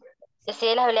habilidades.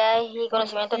 Decide las habilidades y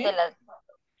conocimientos de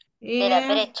las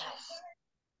brechas.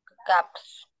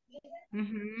 Gaps.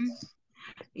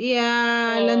 Y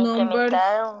a la number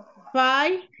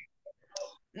 5.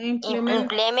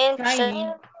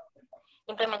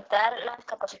 Implementar las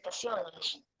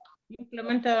capacitaciones.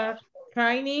 Implementar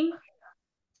training.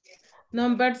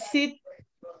 Number 6.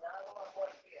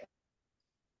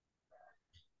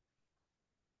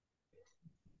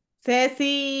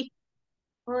 Ceci.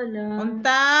 Hola.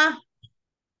 ¿Onta?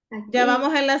 Ya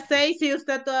vamos a las 6 y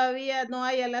usted todavía no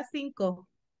hay a las 5.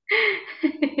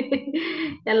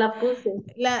 Ya la puse.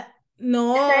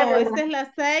 No, esta es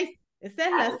la 6. Esa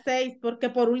es la 6, porque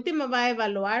por último va a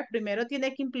evaluar. Primero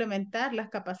tiene que implementar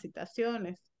las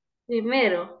capacitaciones.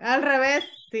 Primero. Al revés,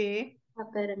 sí.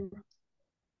 Espérenme.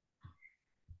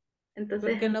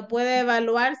 Entonces, porque no puede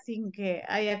evaluar sin que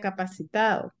haya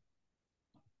capacitado.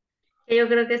 Yo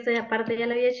creo que esto aparte ya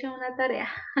le había hecho una tarea.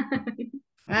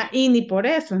 Y ni por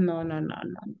eso, no.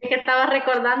 Es que estaba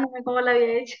recordándome cómo la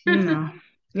había hecho. No,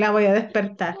 la voy a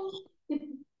despertar.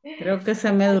 Creo que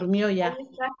se me durmió ya.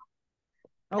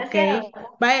 Ok.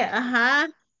 Vaya, ajá.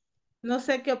 No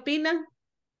sé qué opinan.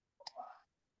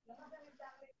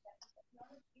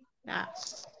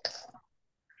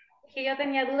 Es que yo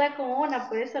tenía duda con una,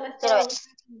 por eso la estaba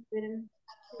buscando.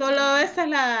 ¿Solo esa es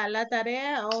la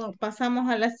tarea o pasamos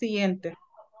a la siguiente?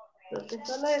 Creo que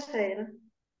solo esa era.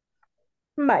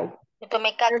 Bye. Yo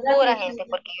tomé captura, gente,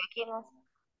 porque yo aquí no.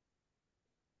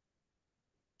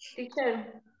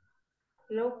 Teacher.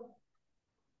 Hello.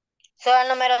 Solo el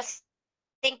número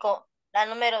 5. La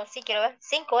número, sí, quiero ver.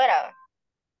 5 era.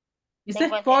 Ese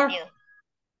es Tengo entendido.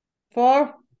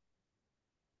 4.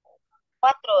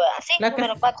 4, sí,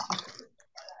 número 4.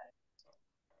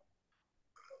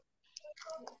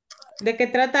 ¿De qué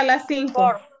trata la 5?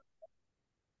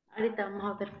 Ahorita vamos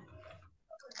a ver.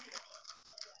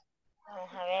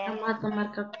 Vamos a ver. Vamos a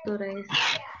tomar captura de eso.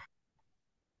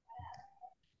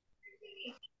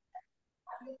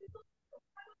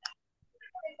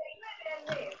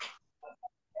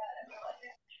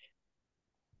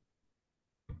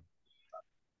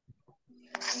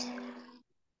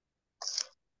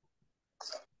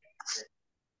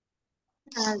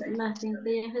 La 5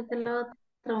 ya es de la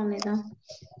otra unidad.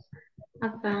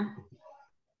 Acá.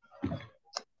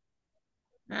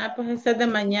 Pues esa es de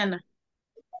mañana.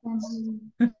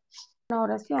 La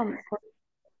oración.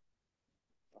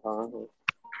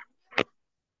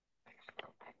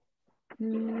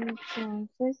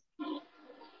 Entonces,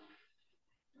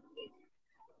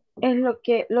 es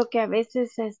lo que a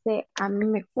veces a mí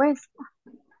me cuesta.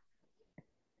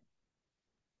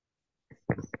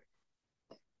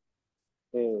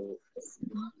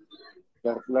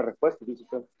 La respuesta, dice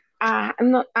usted.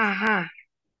 No, ajá.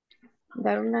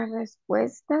 Dar unas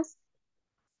respuestas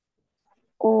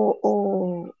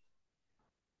o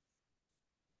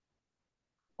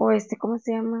 ¿cómo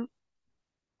se llama?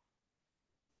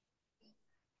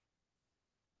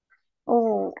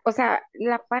 O sea,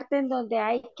 la parte en donde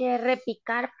hay que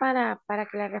repicar para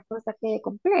que la respuesta quede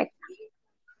completa.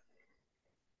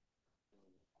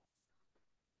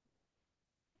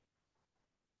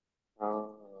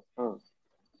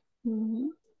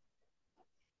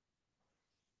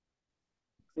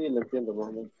 Sí, lo entiendo más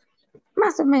o menos.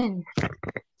 Más o menos.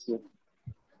 Sí.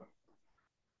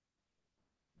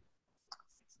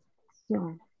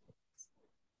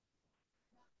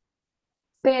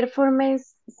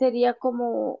 Performance sería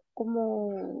como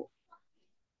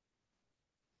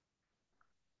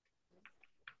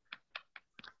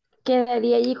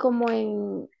quedaría allí como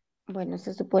bueno,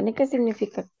 se supone que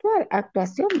significa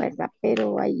actuación, ¿verdad?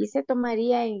 Pero allí se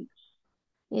tomaría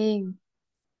en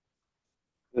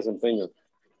Desempeño.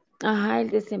 el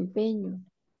desempeño.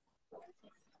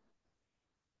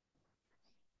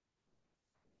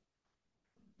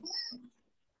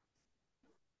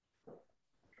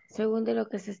 según de lo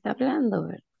que se está hablando,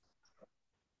 ¿verdad?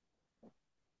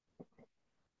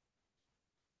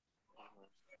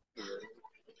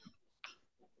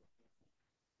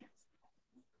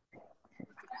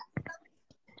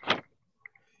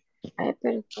 Ay,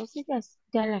 pero entonces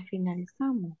ya la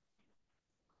finalizamos.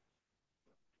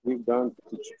 We've done,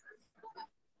 teacher.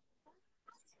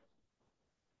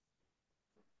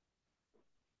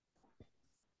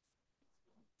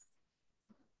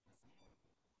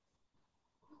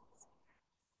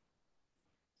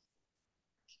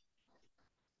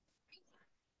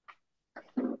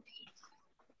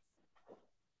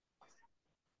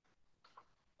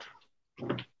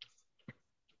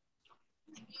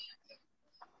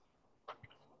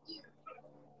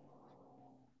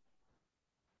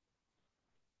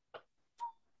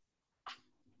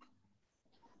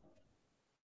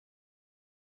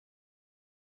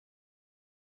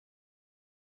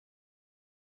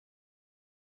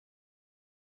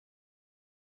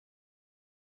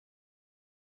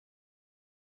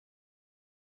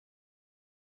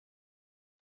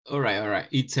 All right.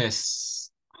 It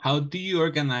says, how do you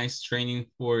organize training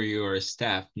for your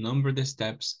staff? Number the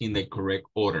steps in the correct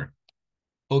order.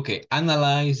 Okay,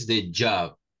 analyze the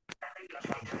job,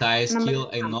 tie skill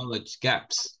and knowledge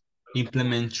gaps,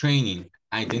 implement training,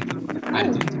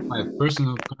 identify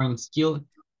personal current skill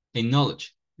and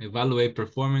knowledge, evaluate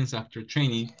performance after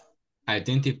training,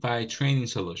 identify training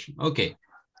solution. Okay,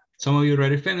 some of you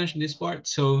already finished this part,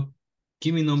 so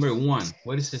give me number one.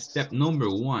 What is the step number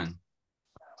one?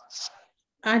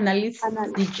 Analyze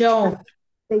the job.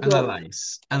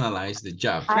 Analyze the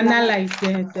job. Analyze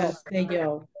the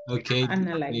job. Okay,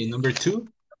 number two.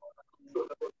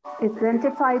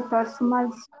 Identify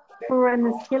personal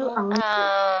current skill and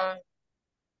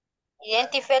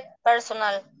Identify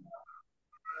personal.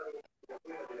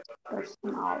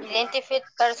 Identify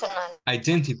personal.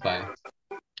 Identify.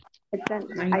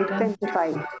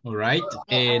 Identify. All right.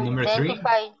 Number three.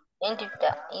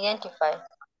 Identify.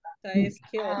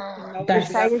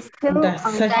 Desire skill.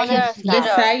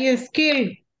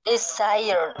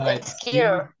 Desire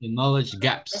skill. The knowledge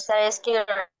gaps. Desire skill.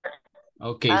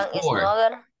 Okay, four.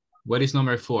 What is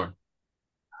number four?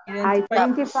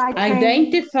 Identify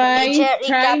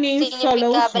training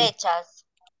solution. Brechas.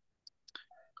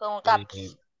 Con gaps.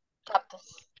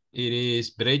 It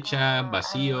is brecha,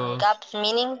 vacíos. Gaps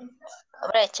meaning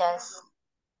brechas.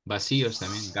 Vacíos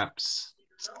también, gaps.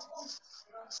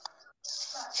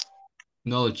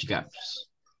 Knowledge gaps.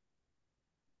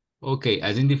 Okay,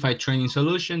 identify training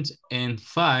solutions. And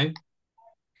five.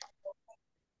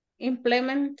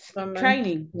 Implement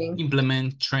training.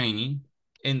 Implement training.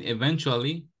 And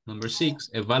eventually, number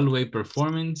six, evaluate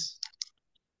performance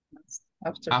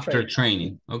after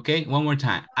training. Okay, one more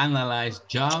time. Analyze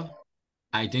job,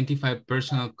 identify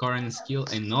personal current skill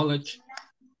and knowledge,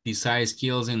 decide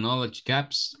skills and knowledge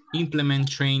gaps, implement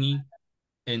training,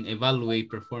 and evaluate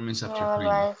performance after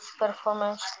training.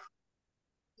 Performance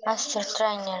after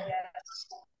training.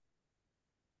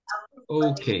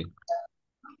 Okay.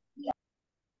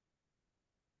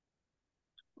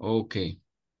 Okay.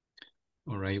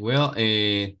 All right. Well,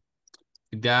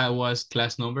 that was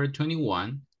class number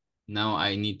 21. Now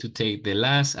I need to take the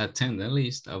last attendance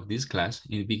list of this class.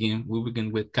 We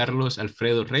begin with Carlos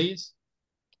Alfredo Reyes.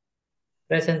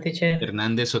 Present, teacher.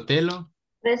 Hernández Sotelo.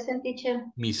 Present, teacher.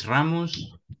 Miss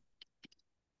Ramos.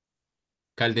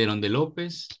 Calderón de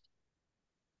López.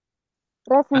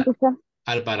 Present, teacher.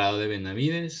 Alvarado de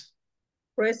Benavides.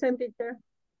 Present, teacher.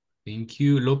 Thank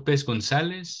you. López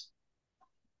González.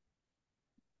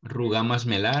 Rugamas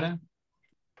Melara.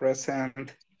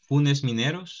 Present. Funes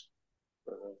Mineros.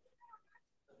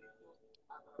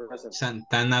 Present.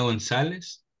 Santana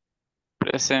González.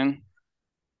 Present.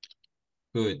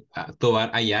 Good.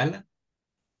 Tobar Ayala.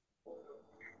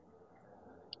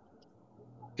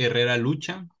 Herrera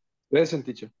Lucha. Present,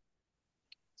 teacher.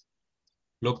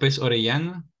 López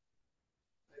Orellana.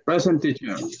 Present,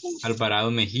 teacher.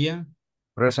 Alvarado Mejía.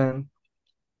 Present.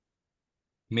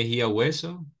 Mejía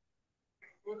Hueso.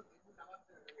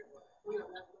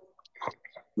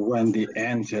 Wendy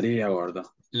N. sería,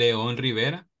 gordo. León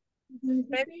Rivera.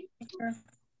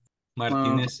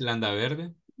 Martínez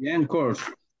Landaverde. Bien, course.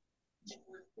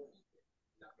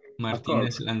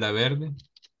 Martínez Landaverde.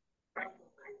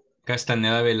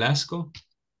 Castaneda Velasco.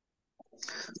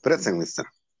 Present, mister.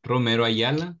 Romero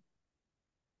Ayala.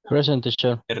 Present,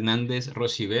 teacher. Hernández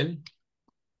Rosibel.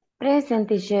 Present,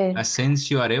 teacher.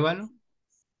 Asensio Arevalo.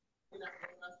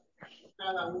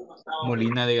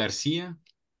 Molina de García.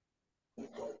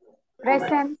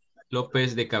 Present.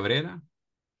 López de Cabrera.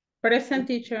 Present,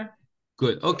 teacher.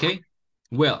 Good. Okay.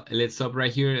 Well, let's stop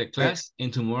right here at class.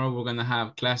 And tomorrow we're going to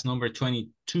have class number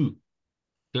 22.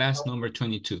 Class number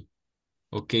 22.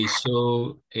 Okay,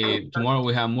 so tomorrow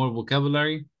we have more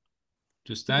vocabulary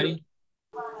to study.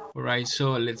 All right,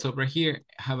 so let's stop right here.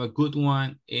 Have a good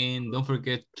one. And don't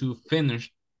forget to finish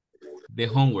the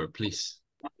homework, please.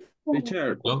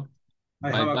 Teacher, So,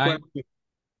 I have a bye-bye. question.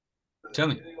 Tell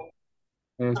me.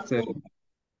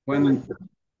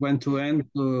 When to end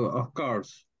a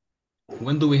course?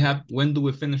 When do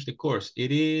we finish the course?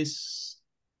 It is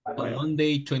on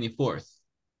Monday, 24th.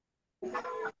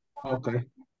 Okay.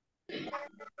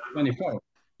 24.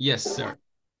 Yes, sir.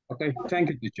 Okay, thank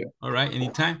you, teacher. All right,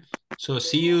 anytime. So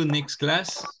see you next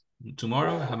class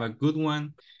tomorrow. Have a good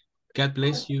one. God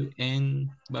bless you and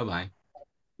bye-bye.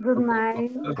 Good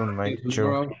night. Good night,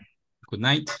 teacher. Good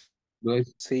night.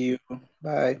 See you.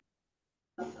 Bye.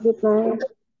 Good night.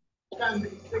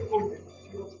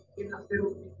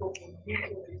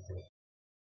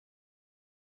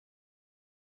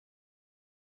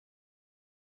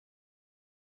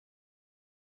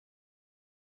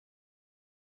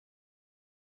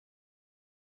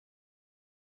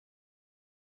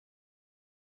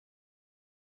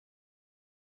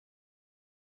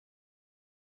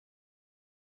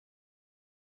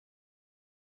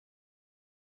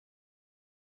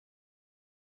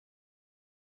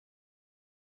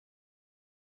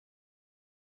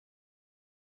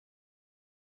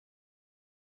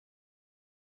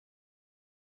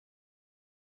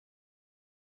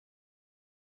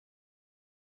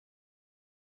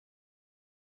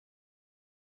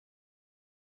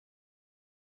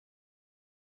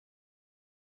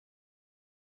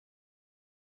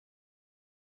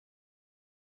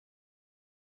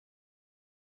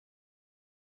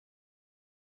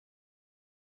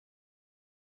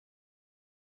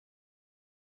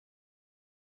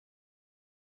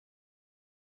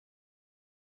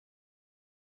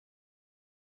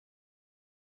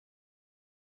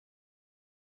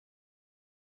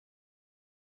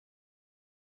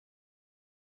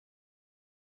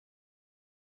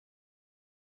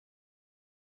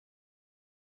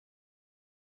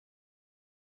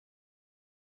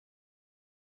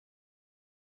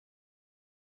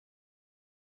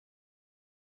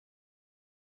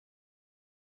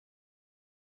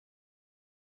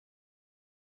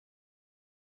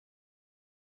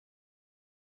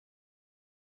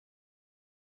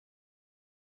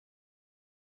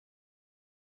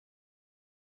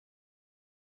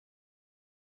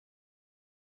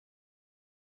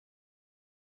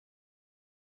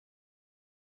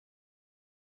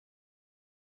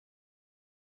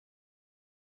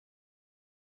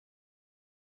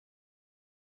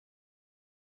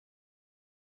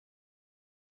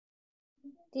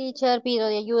 Teacher, pido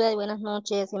de ayuda y buenas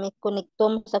noches. Se me conectó,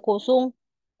 me sacó Zoom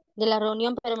de la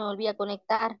reunión, pero me volví a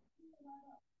conectar.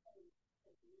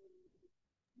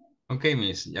 Ok,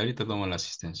 Miss, ya ahorita tomo la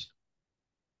asistencia.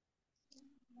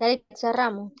 Dale,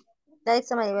 cerramos. Dale,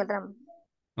 se me lleva el ramo.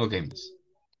 Ok, Miss.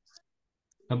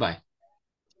 Bye-bye.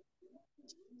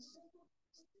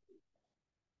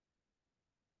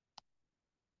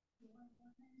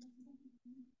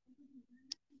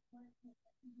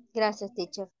 Gracias,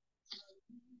 teacher.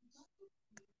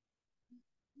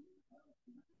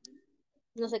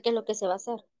 No sé qué es lo que se va a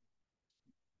hacer.